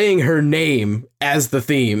you're saying her name as the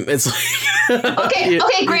theme. It's like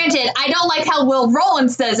okay, granted, I don't like how Will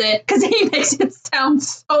Rowland says it because he makes it sound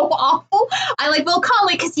so awful. I like Will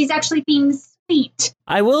Conley because he's actually being sweet.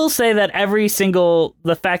 I will say that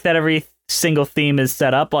the fact that every single theme is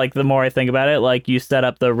set up, like the more I think about it, like you set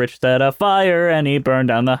up the Rich set a fire and he burned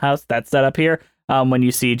down the house, that's set up here. When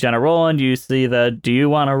you see Jenna Rowland, you see the do you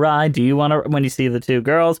want to ride? When you see the two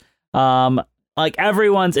girls, like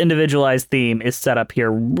everyone's individualized theme is set up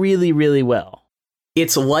here really, really well.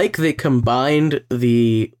 It's like they combined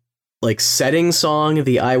the like setting song,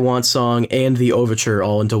 the I Want song, and the overture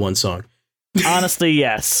all into one song. Honestly,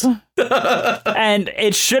 yes. And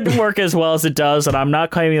it shouldn't work as well as it does, and I'm not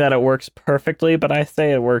claiming that it works perfectly, but I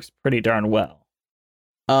say it works pretty darn well.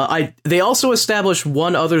 They also established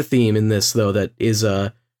one other theme in this though that is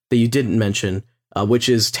that you didn't mention, which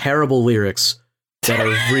is terrible lyrics that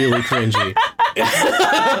are really cringy.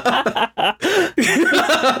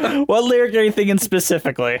 What lyric are you thinking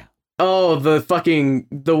specifically? Oh,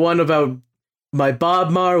 the one about my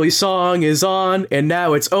Bob Marley song is on and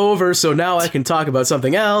now it's over, so now I can talk about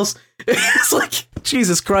something else. It's like,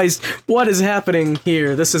 Jesus Christ, what is happening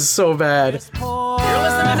here? This is so bad. You're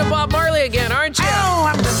listening to Bob Marley again, aren't you? Oh,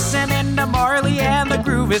 I'm listening to Marley and the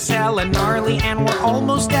groove is hella gnarly and we're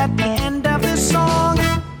almost at the end of this song.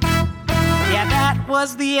 Yeah, that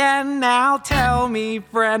was the end. Now tell me,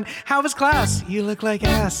 friend, how was class? You look like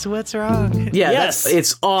ass. What's wrong? Yeah, yes.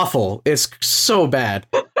 It's awful. It's so bad.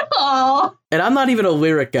 Aww. And I'm not even a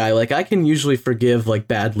lyric guy. Like, I can usually forgive, like,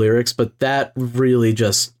 bad lyrics, but that really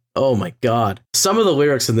just, oh my God. Some of the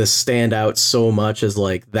lyrics in this stand out so much as,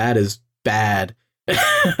 like, that is bad.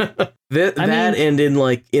 And in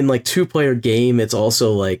like two-player game, it's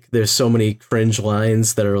also, like, there's so many cringe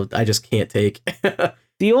lines that I just can't take.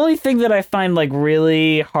 The only thing that I find like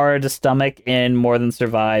really hard to stomach in More Than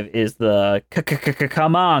Survive is the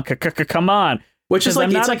come on, come on. Which is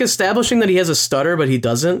like, it's like establishing that he has a stutter, but he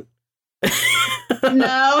doesn't. No,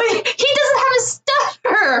 he doesn't have a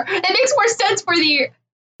stutter. It makes more sense for the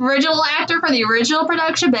original actor for the original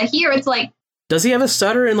production, but here it's like... Does he have a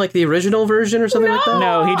stutter in like the original version or something like that?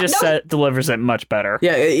 No, he just delivers it much better.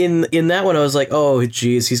 Yeah, in that one I was like, oh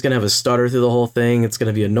geez, he's gonna have a stutter through the whole thing. It's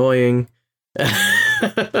gonna be annoying.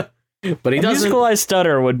 But he doesn't. Musicalized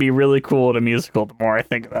stutter would be really cool to musical the more I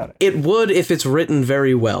think about it. It would if it's written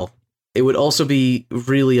very well. It would also be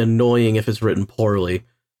really annoying if it's written poorly.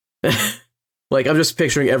 Like, I'm just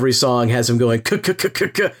picturing every song has him going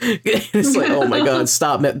it's like, oh my God,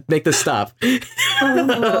 stop, make this stop.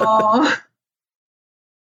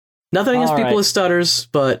 Nothing against people with stutters,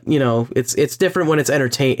 but you know, it's different when it's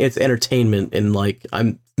entertainment and like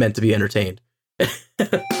I'm meant to be entertained.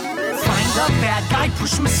 Find the bad guy,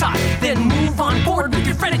 push him aside, then move on forward with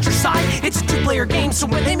your friend at your side. It's a two-player game, so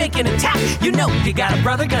when they make an attack, you know you got a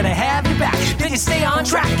brother gonna have your back. Then you stay on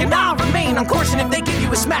track, and I'll remain on course. And if they give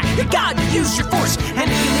you a smack, you gotta use your force. And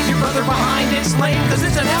if you leave your brother behind, it's lame, cause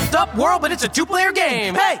it's an effed up world, but it's a two-player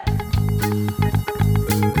game. Hey!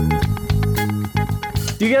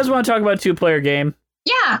 Do you guys want to talk about two-player game?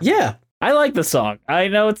 Yeah. Yeah. I like the song. I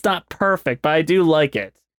know it's not perfect, but I do like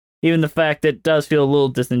it. Even the fact that it does feel a little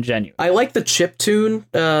disingenuous. I like the chiptune,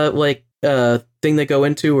 thing they go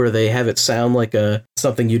into where they have it sound like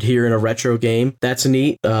something you'd hear in a retro game. That's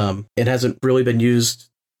neat. It hasn't really been used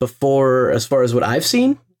before as far as what I've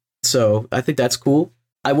seen, so I think that's cool.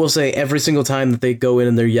 I will say every single time that they go in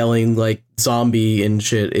and they're yelling like zombie and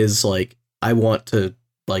shit is like, I want to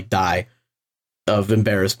like die of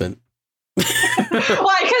embarrassment.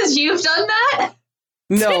 Why? Because you've done that?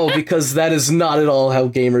 No, because that is not at all how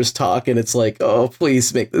gamers talk, and it's like, oh,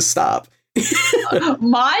 please make this stop.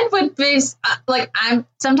 Mine would be like, I'm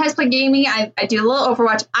sometimes play gaming. I do a little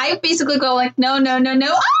Overwatch. I basically go like, no. Ah,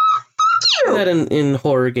 fuck you. That in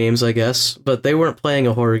horror games, I guess, but they weren't playing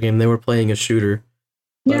a horror game; they were playing a shooter.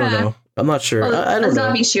 Yeah. I don't know. I'm not sure. Well, I don't know. a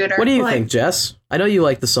zombie shooter. What do you think, Jess? I know you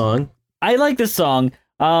like the song. I like this song.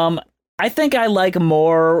 I think I like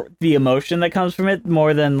more the emotion that comes from it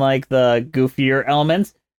more than like the goofier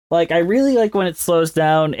elements. Like, I really like when it slows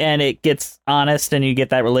down and it gets honest and you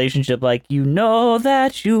get that relationship, like, you know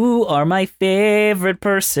that you are my favorite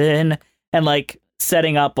person, and like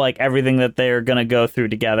setting up like everything that they're gonna go through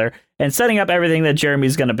together and setting up everything that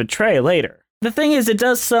Jeremy's gonna betray later. The thing is, it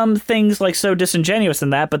does some things like so disingenuous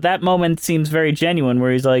in that, but that moment seems very genuine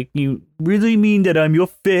where he's like, you really mean that I'm your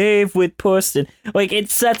favorite person? Like,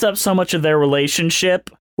 it sets up so much of their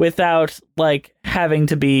relationship without like having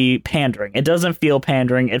to be pandering. It doesn't feel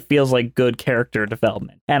pandering. It feels like good character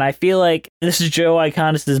development. And I feel like this is Joe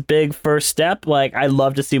Iconis' big first step. Like, I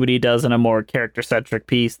love to see what he does in a more character-centric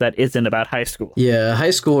piece that isn't about high school. Yeah, high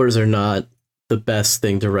schoolers are not the best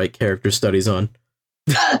thing to write character studies on.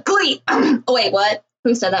 Glee. Oh, wait, what?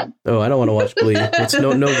 Who said that? Oh, I don't want to watch Glee. It's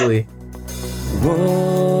no Glee.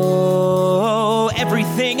 Whoa,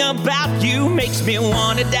 everything about you makes me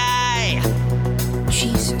want to die.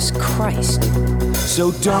 Jesus Christ.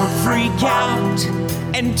 So don't freak out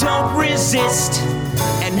and don't resist,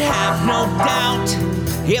 and have no doubt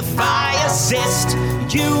if I assist,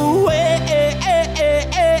 you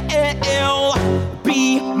will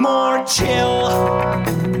be more chill.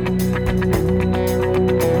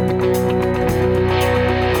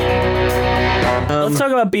 Let's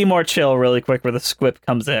talk about Be More Chill really quick where the squip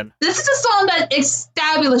comes in. This is a song that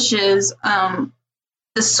establishes the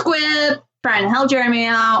squip, trying to help Jeremy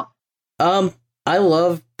out. I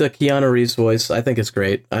love the Keanu Reeves voice. I think it's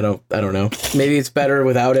great. I don't know. Maybe it's better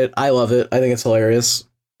without it. I love it. I think it's hilarious.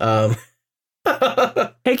 Hey,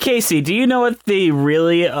 Casey, do you know what the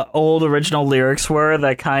really old original lyrics were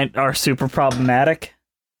that are super problematic?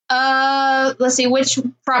 Let's see, which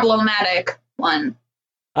problematic one?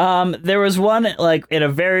 There was one like in a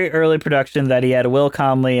very early production that he had Will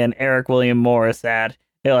Conley and Eric William Morris at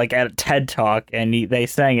like at a TED Talk, and they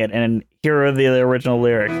sang it, and here are the original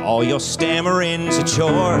lyrics. All your stammering's a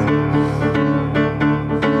chore.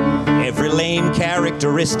 Every lame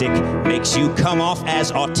characteristic makes you come off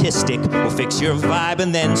as autistic. We'll fix your vibe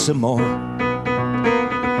and then some more. Wait,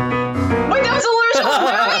 that was a original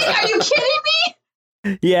lyric? Are you kidding me?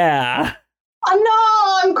 Yeah.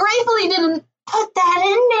 Oh no, I'm grateful he didn't put that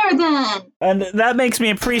in there then. And that makes me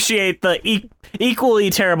appreciate the equally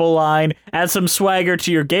terrible line, add some swagger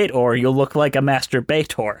to your gait or you'll look like a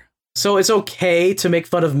masturbator. So it's okay to make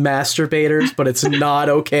fun of masturbators, but it's not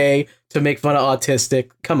okay to make fun of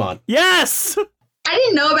autistic. Come on. Yes! I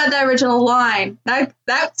didn't know about that original line.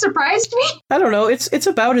 That surprised me. I don't know. It's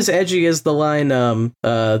about as edgy as the line,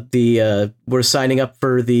 we're signing up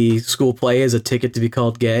for the school play as a ticket to be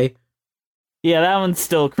called gay. Yeah, that one's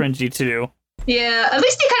still cringy too. Yeah, at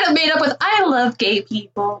least he kind of made up with I love gay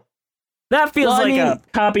people. That feels a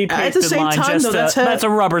copy-pasted line. Time, that's a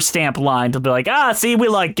rubber stamp line to be like, see, we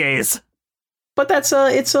like gays. But that's how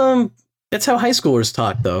high schoolers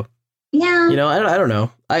talk, though. Yeah. You know, I don't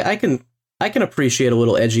know. I can appreciate a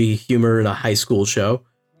little edgy humor in a high school show.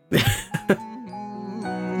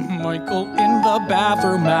 Michael in the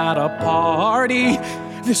bathroom at a party.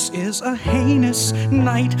 This is a heinous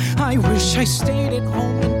night. I wish I stayed at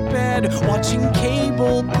home in bed watching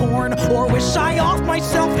cable porn, or wish I off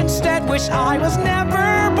myself instead. Wish I was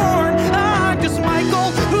never born. 'Cause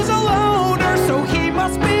Michael, who's a loner, so he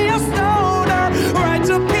must be a stoner.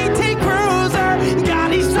 Rides a PT Cruiser.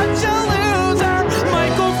 God, he's such a loser.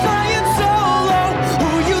 Michael flying solo. Who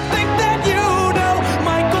you think that you know?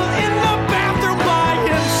 Michael in the bathroom by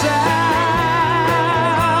himself.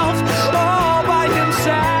 All by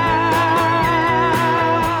himself.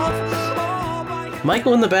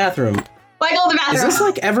 Michael in the bathroom. Michael in the bathroom. Is this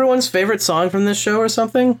like everyone's favorite song from this show or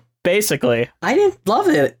something? Basically. I didn't love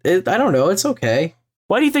it. I don't know. It's okay.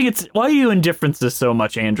 Why do you indifference this so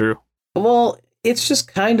much, Andrew? Well, it's just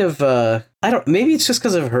kind of, maybe it's just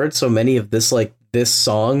because I've heard so many of this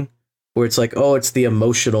song where it's like, oh, it's the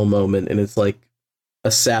emotional moment, and it's like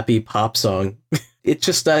a sappy pop song. It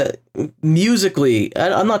just musically,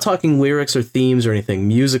 I'm not talking lyrics or themes or anything.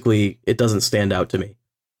 Musically, it doesn't stand out to me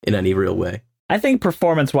in any real way. I think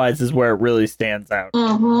performance-wise is where it really stands out.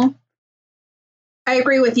 Mm-hmm. I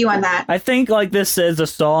agree with you on that. I think like this as a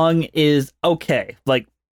song is okay, like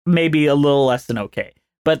maybe a little less than okay.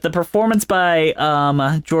 But the performance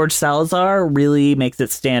by George Salazar really makes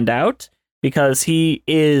it stand out because he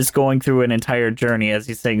is going through an entire journey as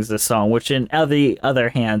he sings this song, which in the other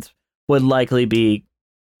hands would likely be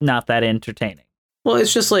not that entertaining. Well,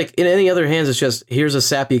 it's just like in any other hands, it's just here's a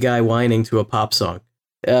sappy guy whining to a pop song.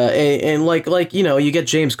 And like, you know, you get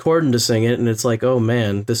James Corden to sing it and it's like, oh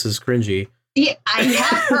man, this is cringy. Yeah, I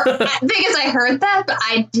have heard. The thing is, I heard that, but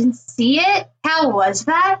I didn't see it. How was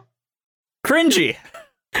that? Cringy.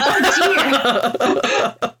 Oh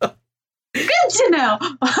dear. Good to know.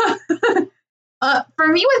 For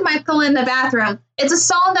me, with Michael in the Bathroom, it's a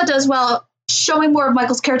song that does well, showing more of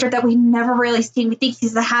Michael's character that we never really seen. We think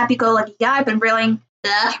he's a happy-go-lucky guy, but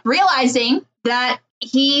realizing that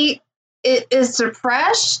he is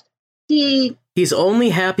suppressed. He's only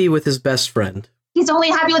happy with his best friend. He's only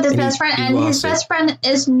happy with his best friend, and his best friend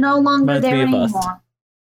is no longer there anymore.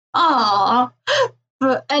 Aww.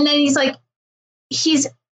 And then he's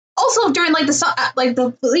also during like the song, like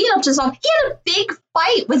the lead up to the song, he had a big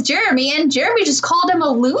fight with Jeremy, and Jeremy just called him a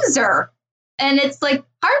loser. And it's like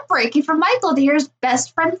heartbreaking for Michael to hear his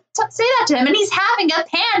best friend say that to him, and he's having a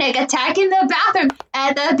panic attack in the bathroom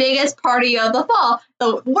at the biggest party of the fall.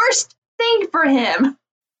 The worst thing for him.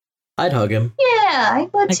 I'd hug him. Yeah, I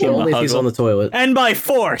would too. Only if he's on the toilet. And by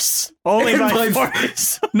force. Only by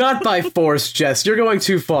force. Not by force, Jess. You're going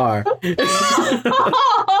too far. All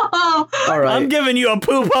right. I'm giving you a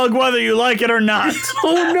poop hug whether you like it or not.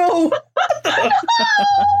 Oh, no.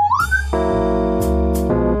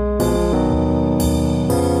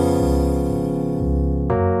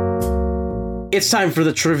 It's time for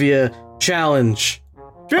the trivia challenge.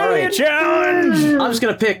 Trivia challenge! I'm just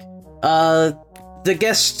going to pick... The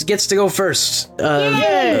guest gets to go first.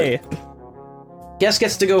 Yay! Guest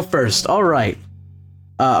gets to go first. All right.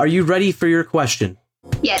 Are you ready for your question?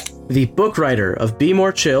 Yes. The book writer of Be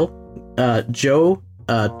More Chill, Joe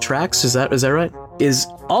Trax, is that right? Is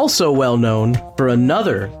also well known for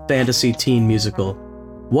another fantasy teen musical.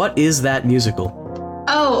 What is that musical?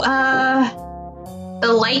 Oh,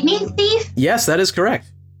 The Lightning Thief? Yes, that is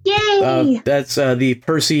correct. Yay! That's the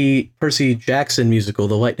Percy Jackson musical,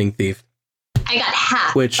 The Lightning Thief. I got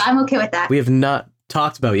half, which but I'm okay with that. We have not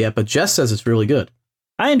talked about yet, but Jess says it's really good.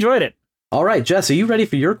 I enjoyed it. All right, Jess, are you ready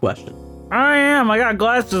for your question? I am. I got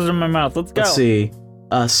glasses in my mouth. Let's go. Let's see.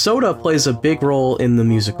 Soda plays a big role in the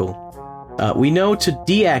musical. We know to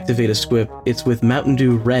deactivate a squib, it's with Mountain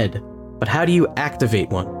Dew Red. But how do you activate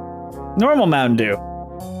one? Normal Mountain Dew.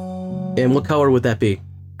 And what color would that be?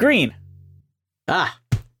 Green. Ah,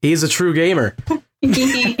 he's a true gamer.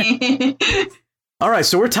 All right,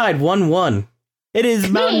 so we're tied 1-1. It is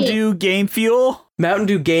Mountain Dew Game Fuel. Mountain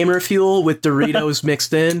Dew Gamer Fuel with Doritos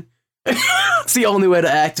mixed in. It's the only way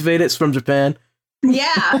to activate it. It's from Japan.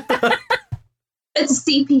 Yeah. It's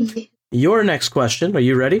a CP. Your next question. Are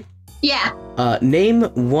you ready? Yeah. Name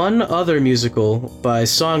one other musical by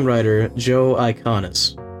songwriter Joe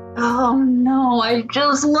Iconis. Oh no, I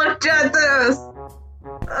just looked at this.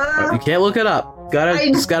 You can't look it up.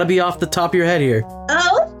 It's gotta be off the top of your head here.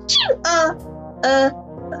 Oh, shoot.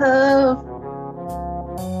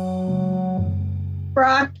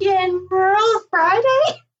 Rock and Roll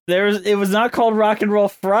Friday? It was not called Rock and Roll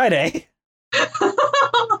Friday.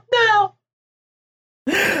 No.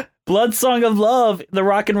 Blood Song of Love, the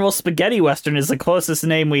Rock and Roll Spaghetti Western, is the closest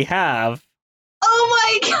name we have. Oh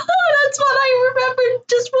my god, that's what I remembered.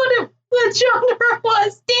 Just what genre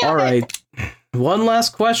was. Damn All right. One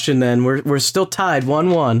last question then. We're still tied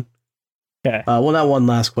 1-1. Okay. Well, not one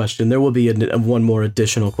last question. There will be one more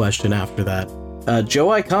additional question after that. Joe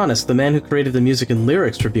Iconis, the man who created the music and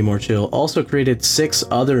lyrics for Be More Chill, also created 6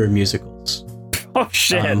 other musicals. Oh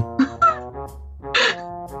shit!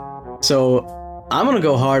 So I'm gonna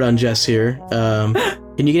go hard on Jess here.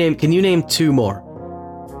 Can you name 2 more?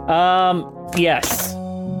 Yes.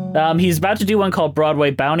 He's about to do one called Broadway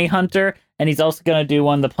Bounty Hunter, and he's also gonna do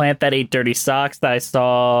one, The Plant That Ate Dirty Socks, that I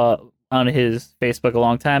saw on his Facebook a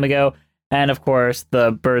long time ago. And, of course,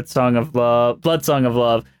 the Blood Song of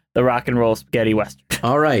Love, the Rock and Roll Spaghetti Western.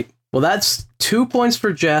 All right. Well, that's 2 points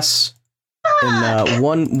for Jess and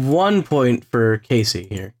one point for Casey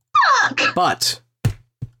here. But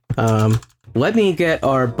let me get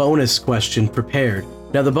our bonus question prepared.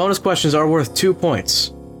 Now, the bonus questions are worth 2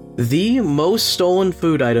 points. The most stolen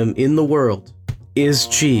food item in the world is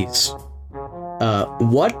cheese.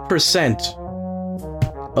 What percent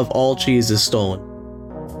of all cheese is stolen?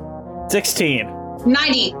 16.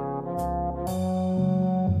 90.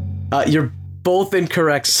 You're both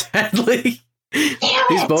incorrect, sadly.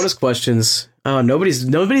 These bonus questions.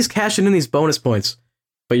 Nobody's cashing in these bonus points.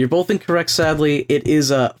 But you're both incorrect, sadly. It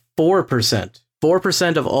is 4%.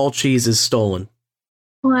 4% of all cheese is stolen.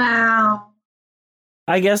 Wow.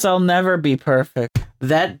 I guess I'll never be perfect.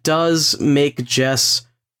 That does make Jess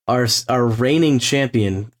our reigning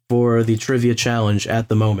champion for the trivia challenge at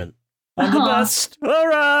the moment. I'm the best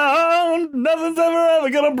around. Nothing's ever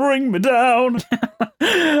gonna bring me down.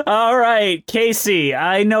 All right, Casey,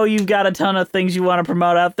 I know you've got a ton of things you want to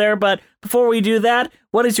promote out there, but before we do that,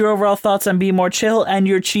 what is your overall thoughts on Be More Chill and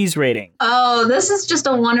your cheese rating? Oh, this is just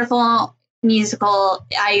a wonderful musical.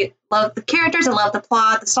 I love the characters. I love the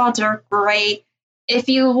plot. The songs are great. If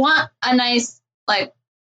you want a nice, like,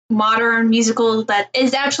 modern musical that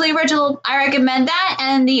is actually original, I recommend that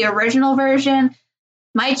and the original version.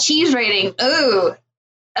 My cheese rating, that's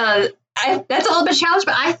a little bit challenged,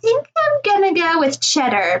 but I think I'm gonna go with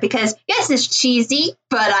cheddar because yes, it's cheesy,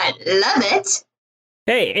 but I love it.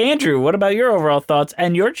 Hey, Andrew, what about your overall thoughts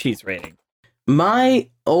and your cheese rating? My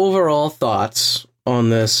overall thoughts on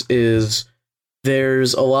this is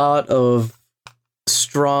there's a lot of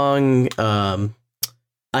strong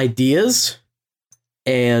ideas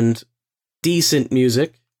and decent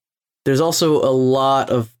music. There's also a lot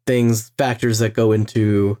of factors that go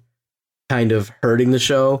into kind of hurting the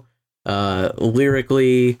show.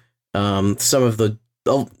 Lyrically, some of the,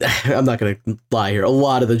 I'm not going to lie here, a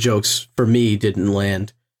lot of the jokes for me didn't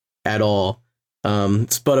land at all.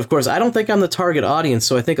 But of course, I don't think I'm the target audience,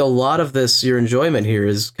 so I think a lot of this, your enjoyment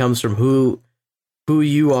here comes from who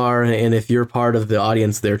you are and if you're part of the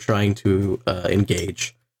audience they're trying to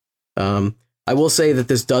engage. I will say that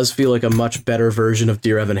this does feel like a much better version of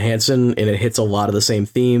Dear Evan Hansen, and it hits a lot of the same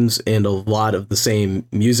themes and a lot of the same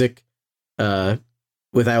music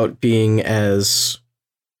without being as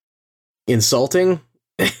insulting,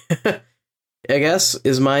 I guess,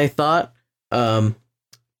 is my thought. I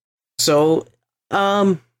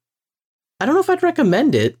don't know if I'd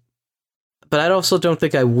recommend it, but I also don't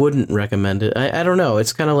think I wouldn't recommend it. I don't know.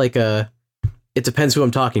 It's kind of like it depends who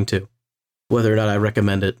I'm talking to, whether or not I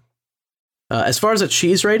recommend it. As far as a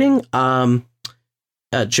cheese rating,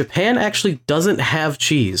 Japan actually doesn't have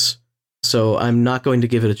cheese, so I'm not going to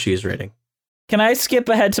give it a cheese rating. Can I skip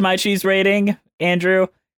ahead to my cheese rating, Andrew?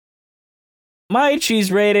 My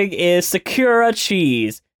cheese rating is Sakura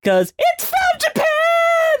cheese, because it's from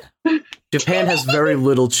Japan! Japan has very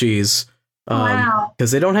little cheese. Wow.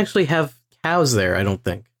 Because they don't actually have cows there, I don't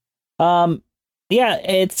think. Yeah,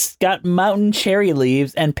 it's got mountain cherry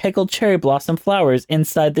leaves and pickled cherry blossom flowers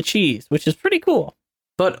inside the cheese, which is pretty cool.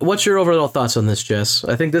 But what's your overall thoughts on this, Jess?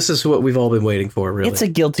 I think this is what we've all been waiting for, really. It's a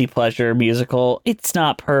guilty pleasure musical. It's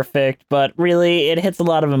not perfect, but really, it hits a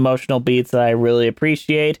lot of emotional beats that I really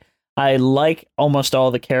appreciate. I like almost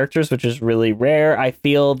all the characters, which is really rare. I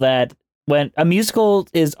feel that when a musical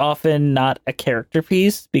is often not a character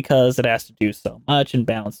piece because it has to do so much and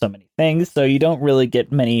balance so many things, so you don't really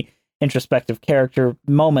get many introspective character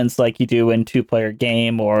moments like you do in Two Player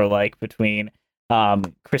Game or like between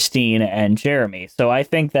Christine and Jeremy. So I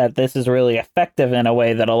think that this is really effective in a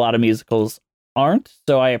way that a lot of musicals aren't.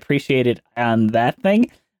 So I appreciate it on that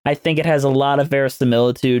thing. I think it has a lot of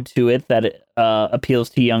verisimilitude to it that appeals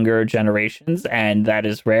to younger generations, and that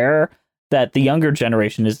is rare that the younger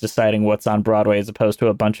generation is deciding what's on Broadway as opposed to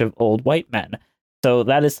a bunch of old white men. So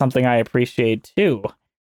that is something I appreciate too.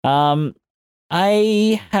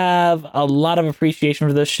 I have a lot of appreciation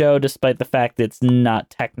for this show, despite the fact it's not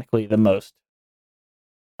technically the most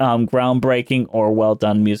groundbreaking or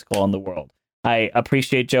well-done musical in the world. I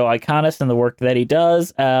appreciate Joe Iconis and the work that he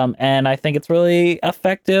does, and I think it's really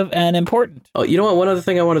effective and important. Oh, you know what? One other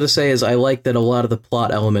thing I wanted to say is I like that a lot of the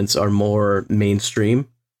plot elements are more mainstream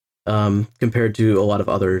compared to a lot of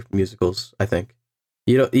other musicals, I think.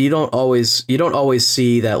 You don't always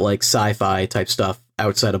see that like sci-fi type stuff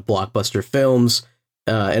outside of blockbuster films,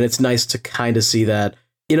 and it's nice to kind of see that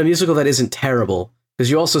in a musical that isn't terrible, because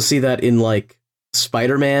you also see that in like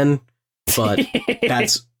Spider-Man, but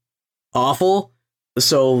that's awful.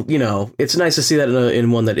 So it's nice to see that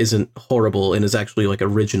in one that isn't horrible and is actually like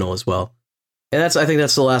original as well. And I think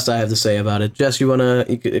that's the last I have to say about it. Jess, you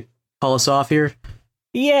could call us off here?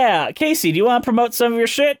 Yeah, Casey, do you want to promote some of your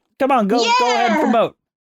shit? Come on, go ahead and promote.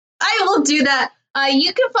 I will do that.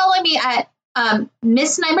 You can follow me at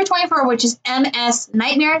Miss Nightmare 24, which is MS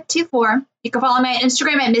Nightmare 24. You can follow me on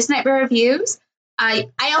Instagram at Miss Nightmare Reviews. I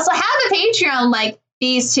also have a Patreon like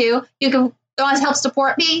these two. You can want to help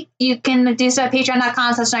support me, you can do so at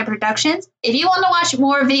patreon.com/nightproductions. If you want to watch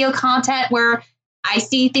more video content where I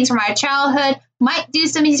see things from my childhood, might do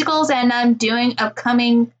some musicals, and I'm doing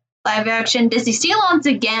upcoming live action Disney steal-ons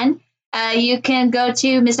again, you can go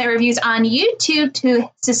to Midnight Reviews on YouTube to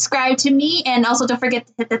subscribe to me, and also don't forget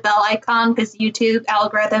to hit the bell icon because YouTube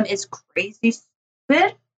algorithm is crazy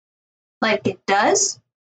stupid, like it does.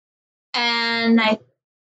 And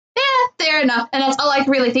fair enough. And that's all I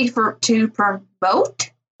really think to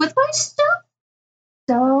promote with my stuff.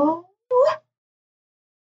 So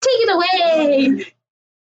take it away.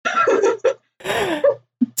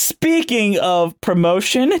 Speaking of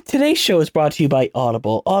promotion, today's show is brought to you by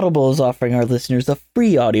Audible. Audible is offering our listeners a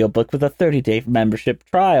free audiobook with a 30-day membership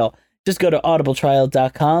trial. Just go to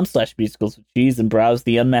audibletrial.com/musicalswithcheese and browse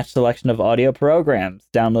the unmatched selection of audio programs.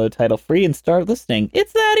 Download a title free and start listening.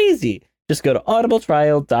 It's that easy. Just go to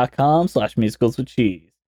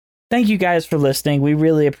audibletrial.com/musicalswithcheese. Thank you guys for listening. We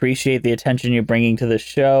really appreciate the attention you're bringing to the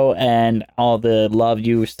show and all the love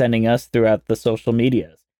you're sending us throughout the social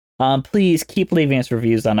medias. Please keep leaving us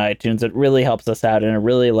reviews on iTunes. It really helps us out, and it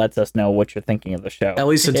really lets us know what you're thinking of the show. At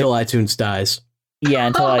least until iTunes dies. Yeah,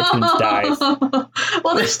 until iTunes dies.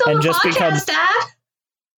 Well, there's still a podcast app.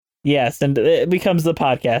 Yes, and it becomes the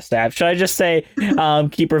podcast app. Should I just say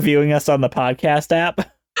keep reviewing us on the podcast app?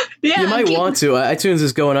 Yeah, you might want to. iTunes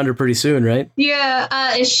is going under pretty soon, right? Yeah,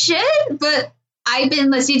 it should, but I've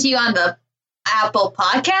been listening to you on the Apple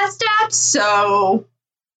Podcast app, so...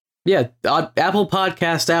 Yeah, Apple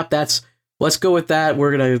Podcast app, let's go with that.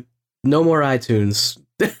 We're gonna, no more iTunes.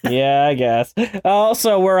 Yeah, I guess.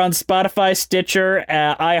 Also, we're on Spotify, Stitcher,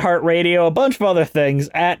 iHeartRadio, a bunch of other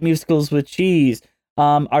things, at Musicals with Cheese.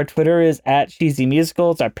 Our Twitter is at Cheesy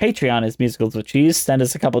Musicals. Our Patreon is Musicals with Cheese. Send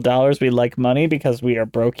us a couple dollars. We like money because we are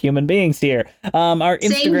broke human beings here. Our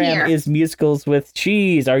Instagram is Musicals with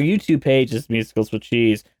Cheese. Our YouTube page is Musicals with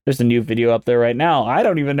Cheese. There's a new video up there right now. I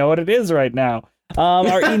don't even know what it is right now.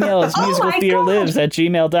 Our email is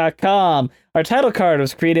musicaltheaterlives@gmail.com. Our title card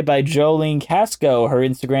was created by Jolene Casco. Her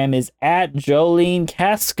Instagram is at Jolene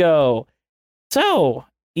Casco. So,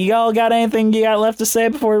 you all got anything you got left to say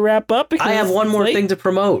before we wrap up? I have one more thing to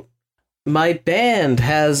promote. My band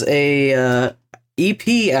has a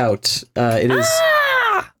EP out.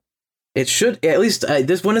 It should, at least,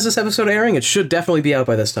 when is this episode airing? It should definitely be out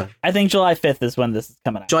by this time. I think July 5th is when this is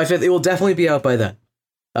coming out. July 5th, it will definitely be out by then.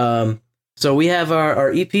 So we have our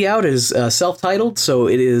EP out. It is self-titled, so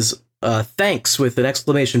it is Thanks with an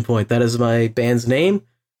exclamation point. That is my band's name.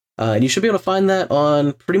 And you should be able to find that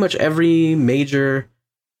on pretty much every major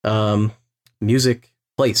music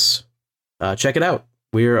place. Check it out.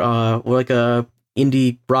 We're like a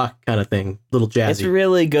indie rock kind of thing, little jazzy. It's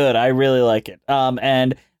really good. I really like it.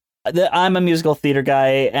 And I'm a musical theater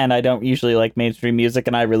guy, and I don't usually like mainstream music,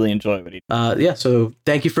 and I really enjoy what he does. Yeah, so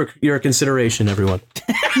thank you for your consideration, everyone.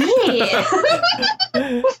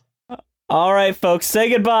 All right, folks, say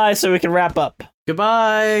goodbye so we can wrap up.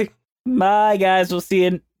 Goodbye. Bye, guys. We'll see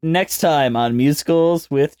you next time on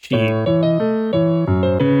Musicals with Cheese.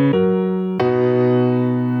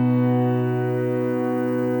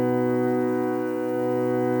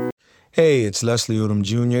 Hey, it's Leslie Odom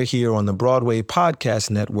Jr. here on the Broadway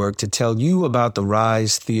Podcast Network to tell you about the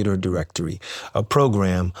Rise Theater Directory, a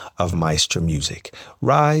program of Maestro Music.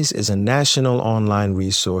 Rise is a national online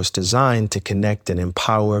resource designed to connect and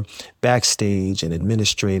empower backstage and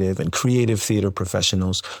administrative and creative theater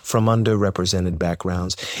professionals from underrepresented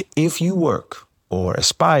backgrounds. If you work or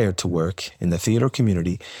aspire to work in the theater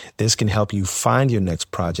community, this can help you find your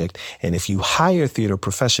next project. And if you hire theater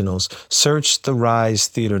professionals, search the Rise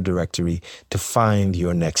Theater Directory to find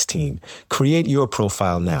your next team. Create your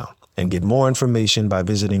profile now and get more information by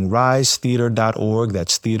visiting risetheater.org.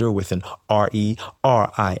 That's theater with an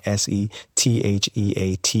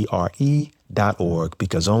RERISETHEATRE.org,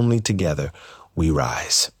 because only together we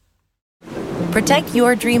rise. Protect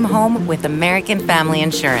your dream home with American Family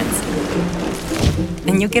Insurance,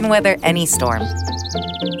 and you can weather any storm.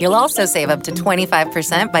 You'll also save up to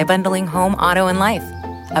 25% by bundling home, auto, and life.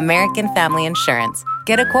 American Family Insurance.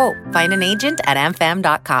 Get a quote. Find an agent at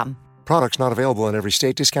amfam.com. Products not available in every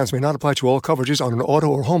state. Discounts may not apply to all coverages on an auto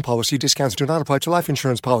or home policy. Discounts do not apply to life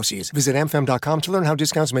insurance policies. Visit amfam.com to learn how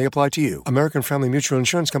discounts may apply to you. American Family Mutual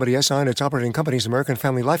Insurance Company, SI, and its operating companies, American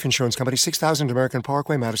Family Life Insurance Company, 6000 American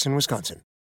Parkway, Madison, Wisconsin.